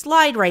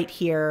slide right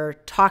here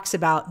talks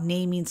about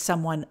naming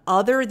someone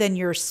other than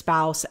your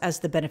spouse as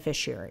the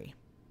beneficiary.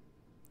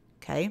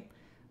 Okay.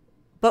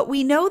 But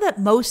we know that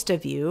most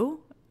of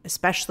you,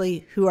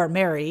 especially who are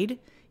married,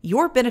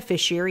 your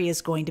beneficiary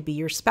is going to be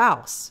your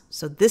spouse.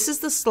 So this is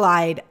the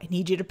slide I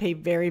need you to pay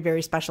very,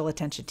 very special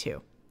attention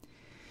to.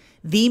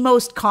 The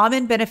most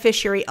common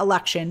beneficiary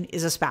election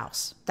is a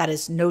spouse. That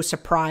is no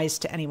surprise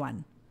to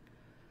anyone.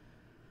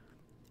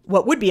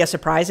 What would be a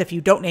surprise if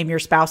you don't name your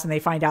spouse and they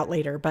find out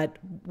later, but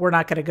we're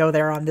not going to go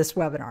there on this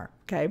webinar,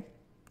 okay?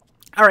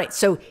 All right,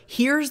 so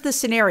here's the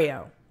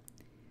scenario.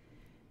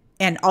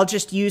 And I'll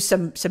just use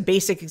some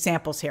basic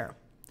examples here.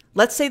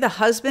 Let's say the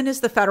husband is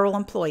the federal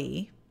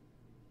employee.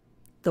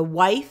 The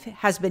wife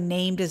has been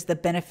named as the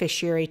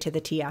beneficiary to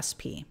the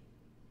TSP.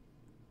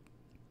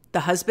 The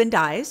husband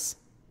dies.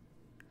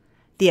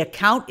 The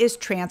account is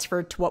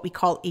transferred to what we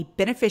call a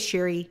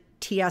beneficiary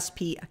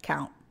TSP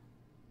account.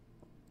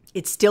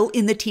 It's still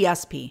in the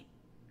TSP.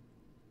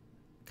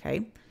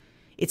 Okay.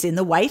 It's in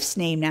the wife's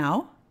name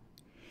now,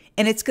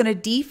 and it's going to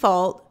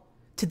default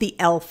to the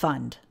L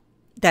fund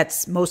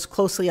that's most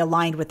closely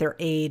aligned with their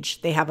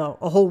age. They have a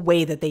whole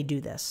way that they do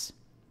this.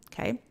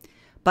 Okay.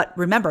 But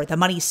remember, the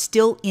money's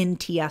still in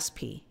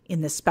TSP,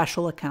 in this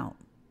special account.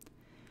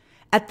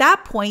 At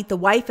that point, the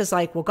wife is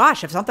like, well,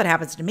 gosh, if something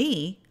happens to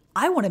me,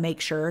 I want to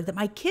make sure that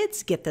my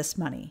kids get this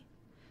money.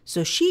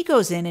 So she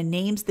goes in and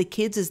names the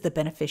kids as the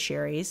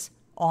beneficiaries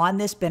on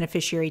this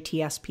beneficiary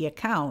TSP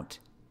account,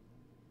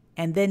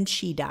 and then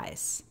she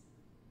dies.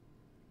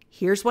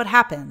 Here's what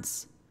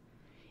happens.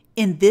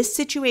 In this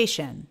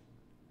situation,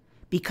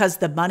 because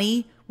the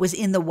money was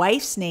in the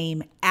wife's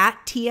name at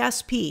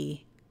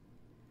TSP,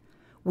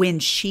 when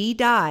she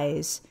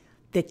dies,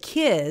 the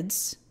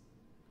kids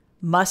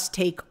must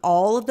take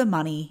all of the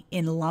money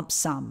in lump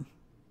sum.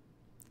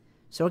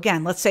 So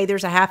again, let's say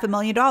there's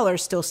 $500,000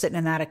 still sitting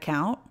in that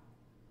account.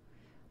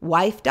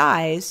 Wife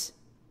dies.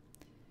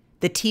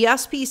 The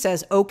TSP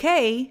says,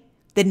 okay,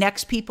 the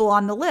next people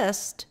on the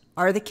list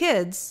are the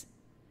kids.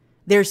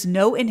 There's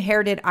no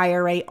inherited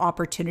IRA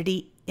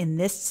opportunity in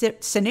this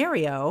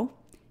scenario.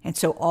 And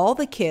so all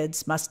the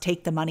kids must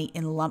take the money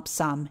in lump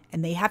sum,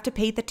 and they have to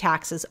pay the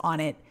taxes on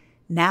it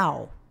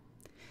now.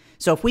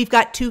 So if we've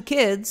got 2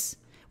 kids,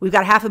 we've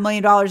got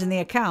 $500,000 in the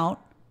account,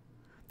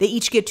 they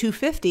each get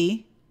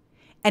 $250,000,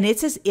 and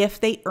it's as if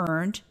they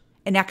earned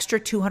an extra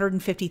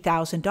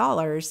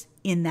 $250,000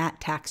 in that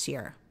tax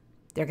year.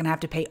 They're going to have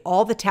to pay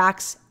all the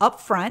tax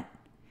up front,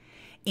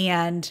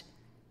 and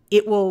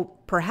it will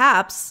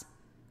perhaps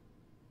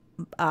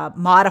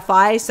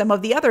modify some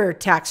of the other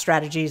tax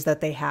strategies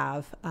that they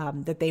have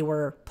that they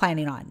were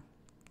planning on.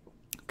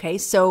 Okay,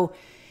 so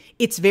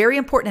it's very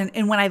important.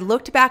 And when I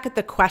looked back at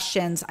the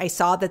questions, I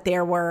saw that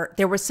there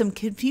was some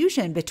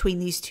confusion between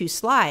these 2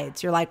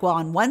 slides. You're like, well,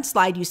 on one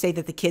slide, you say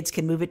that the kids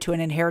can move it to an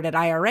inherited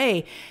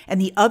IRA. And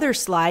the other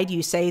slide,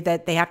 you say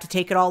that they have to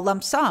take it all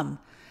lump sum.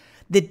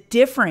 The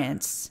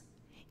difference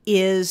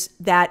is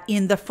that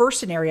in the first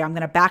scenario, I'm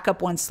going to back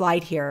up one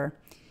slide here.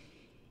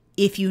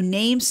 If you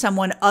name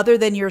someone other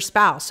than your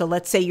spouse, so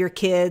let's say your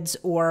kids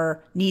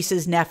or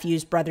nieces,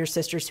 nephews, brothers,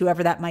 sisters,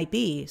 whoever that might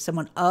be,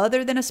 someone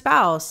other than a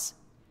spouse,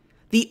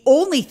 the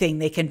only thing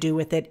they can do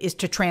with it is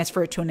to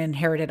transfer it to an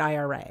inherited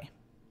IRA.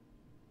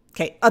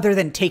 Okay, other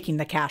than taking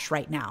the cash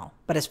right now.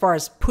 But as far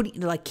as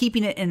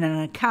keeping it in an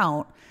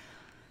account,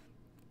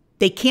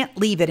 they can't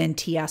leave it in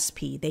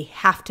TSP. They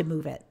have to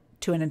move it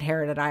to an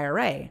inherited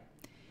IRA.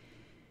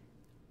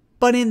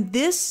 But in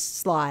this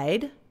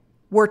slide,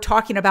 we're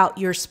talking about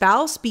your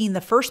spouse being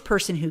the first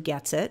person who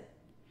gets it.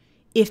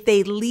 If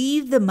they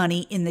leave the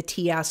money in the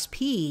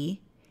TSP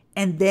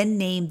and then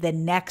name the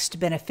next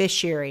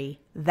beneficiary,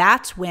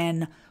 that's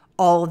when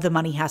all of the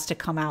money has to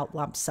come out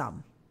lump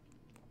sum.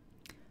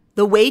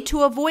 The way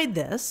to avoid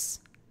this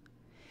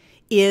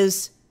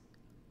is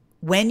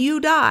when you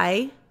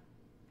die,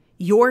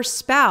 your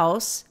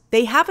spouse,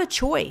 they have a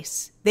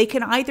choice. They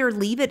can either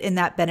leave it in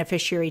that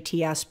beneficiary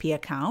TSP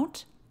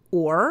account,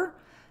 or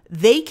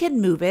they can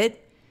move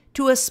it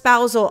to a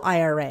spousal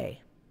IRA.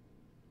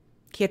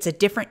 Okay, it's a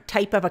different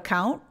type of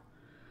account,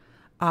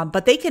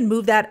 but they can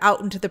move that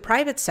out into the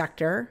private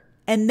sector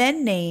and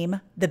then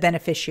name the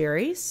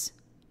beneficiaries,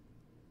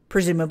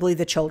 presumably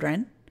the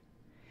children.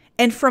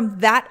 And from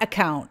that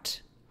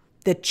account,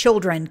 the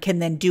children can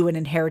then do an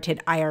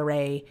inherited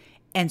IRA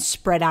and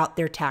spread out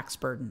their tax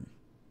burden.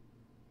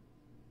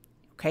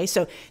 Okay,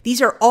 so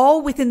these are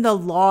all within the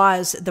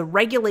laws, the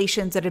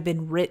regulations that have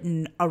been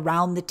written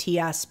around the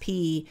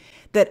TSP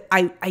that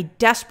I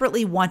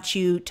desperately want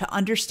you to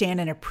understand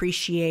and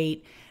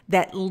appreciate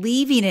that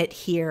leaving it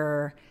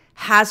here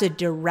has a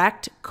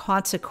direct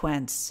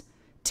consequence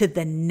to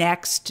the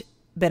next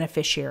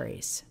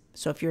beneficiaries.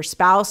 So if your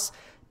spouse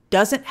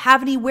doesn't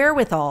have any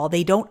wherewithal,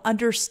 they don't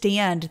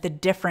understand the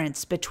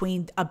difference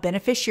between a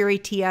beneficiary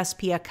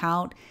TSP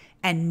account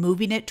and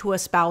moving it to a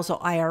spousal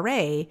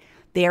IRA,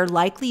 they are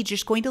likely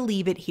just going to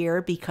leave it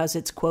here because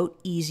it's, quote,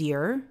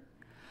 easier.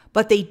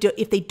 But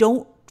if they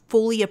don't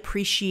fully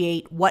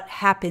appreciate what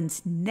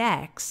happens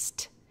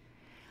next,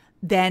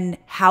 then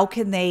how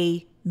can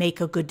they make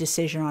a good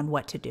decision on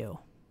what to do?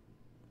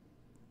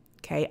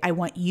 Okay, I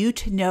want you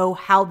to know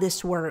how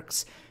this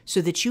works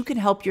so that you can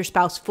help your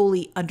spouse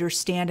fully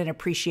understand and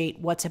appreciate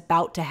what's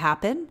about to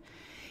happen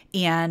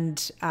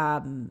and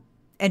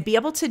be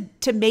able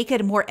to make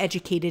a more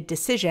educated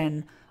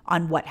decision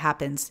on what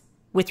happens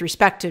with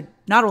respect to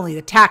not only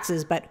the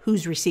taxes, but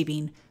who's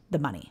receiving the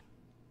money.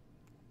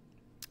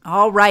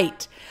 All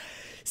right.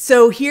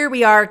 So here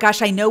we are.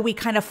 Gosh, I know we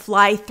kind of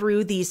fly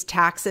through these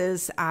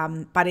taxes,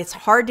 but it's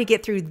hard to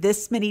get through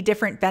this many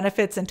different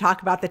benefits and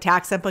talk about the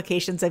tax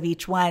implications of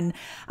each one.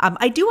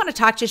 I do want to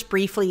talk just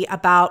briefly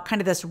about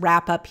kind of this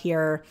wrap up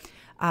here.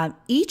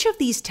 Each of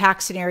these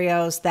tax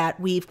scenarios that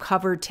we've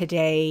covered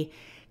today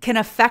can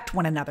affect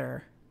one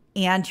another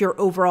and your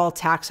overall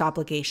tax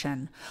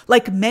obligation.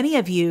 Like many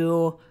of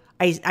you,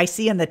 I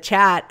see in the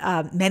chat,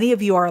 many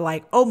of you are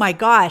like, oh my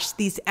gosh,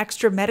 these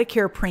extra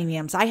Medicare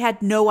premiums. I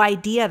had no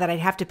idea that I'd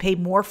have to pay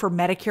more for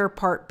Medicare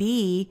Part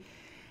B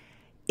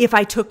if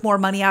I took more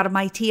money out of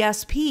my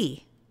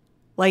TSP.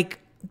 Like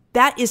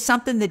that is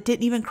something that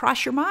didn't even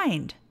cross your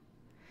mind.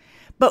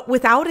 But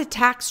without a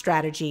tax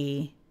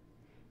strategy,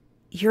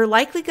 you're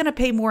likely going to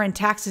pay more in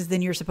taxes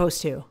than you're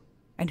supposed to.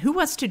 And who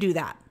wants to do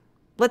that?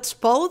 Let's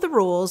follow the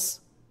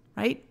rules,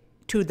 right,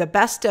 to the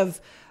best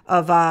of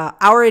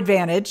our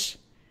advantage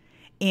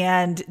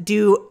and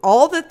do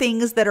all the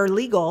things that are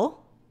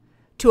legal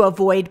to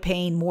avoid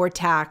paying more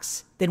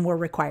tax than we're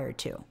required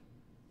to.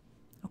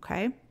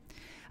 Okay?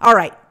 All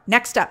right,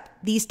 next up,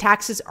 these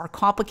taxes are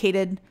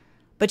complicated,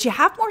 but you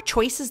have more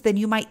choices than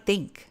you might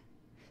think.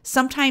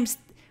 Sometimes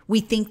we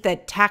think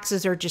that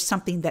taxes are just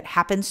something that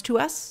happens to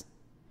us.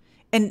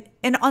 And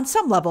on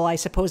some level, I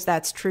suppose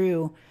that's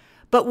true.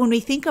 But when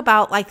we think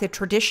about like the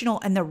traditional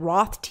and the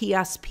Roth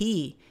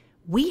TSP,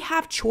 we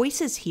have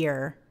choices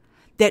here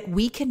that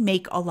we can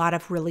make a lot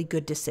of really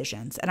good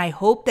decisions. And I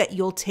hope that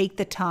you'll take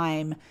the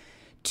time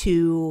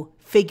to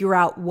figure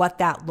out what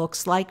that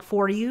looks like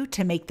for you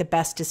to make the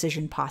best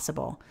decision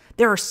possible.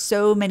 There are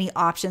so many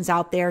options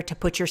out there to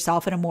put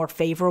yourself in a more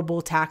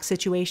favorable tax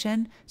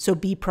situation. So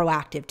be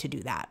proactive to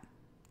do that.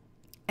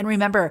 And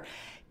remember,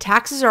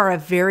 taxes are a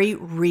very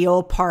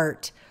real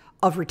part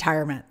of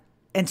retirement.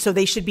 And so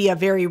they should be a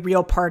very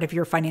real part of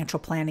your financial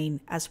planning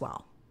as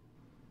well.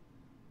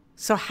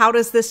 So how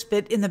does this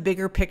fit in the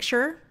bigger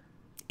picture?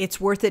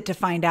 It's worth it to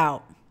find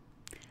out.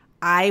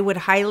 I would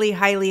highly,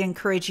 highly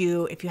encourage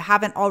you, if you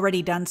haven't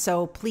already done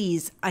so,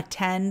 please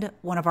attend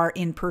one of our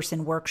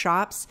in-person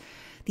workshops.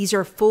 These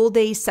are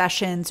full-day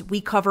sessions. We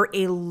cover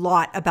a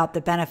lot about the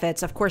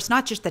benefits. Of course,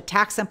 not just the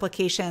tax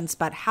implications,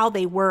 but how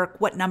they work,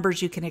 what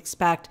numbers you can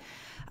expect.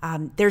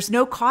 There's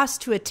no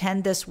cost to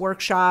attend this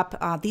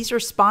workshop. These are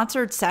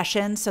sponsored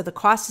sessions, so the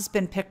cost has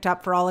been picked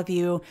up for all of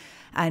you.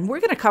 And we're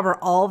going to cover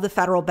all the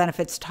federal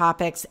benefits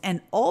topics and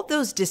all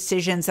those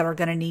decisions that are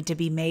going to need to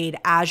be made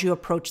as you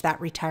approach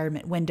that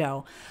retirement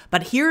window.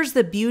 But here's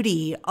the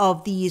beauty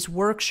of these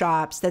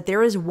workshops, that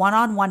there is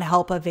one-on-one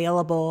help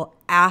available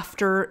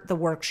after the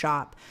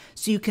workshop.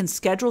 So you can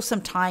schedule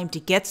some time to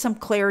get some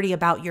clarity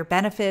about your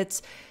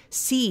benefits.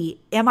 See,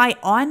 am I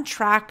on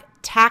track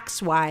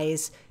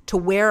tax-wise to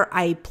where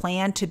I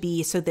plan to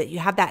be, so that you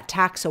have that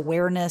tax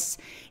awareness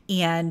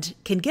and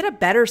can get a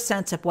better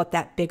sense of what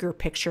that bigger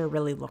picture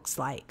really looks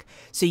like.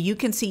 So you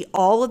can see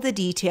all of the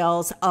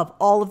details of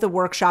all of the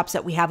workshops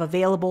that we have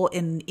available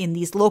in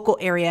these local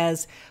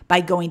areas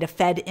by going to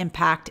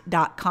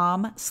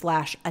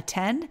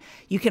fedimpact.com/attend.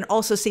 You can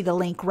also see the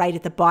link right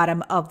at the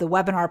bottom of the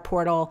webinar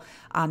portal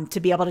to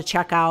be able to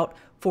check out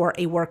for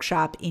a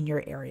workshop in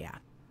your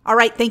area. All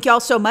right. Thank you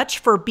all so much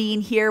for being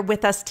here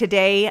with us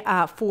today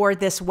for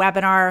this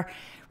webinar.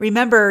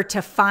 Remember,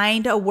 to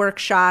find a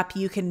workshop,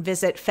 you can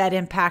visit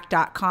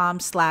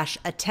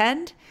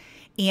fedimpact.com/attend.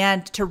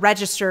 And to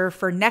register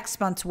for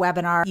next month's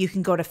webinar, you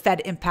can go to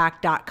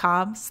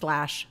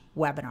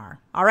fedimpact.com/webinar.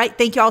 All right.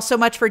 Thank you all so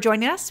much for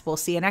joining us. We'll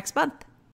see you next month.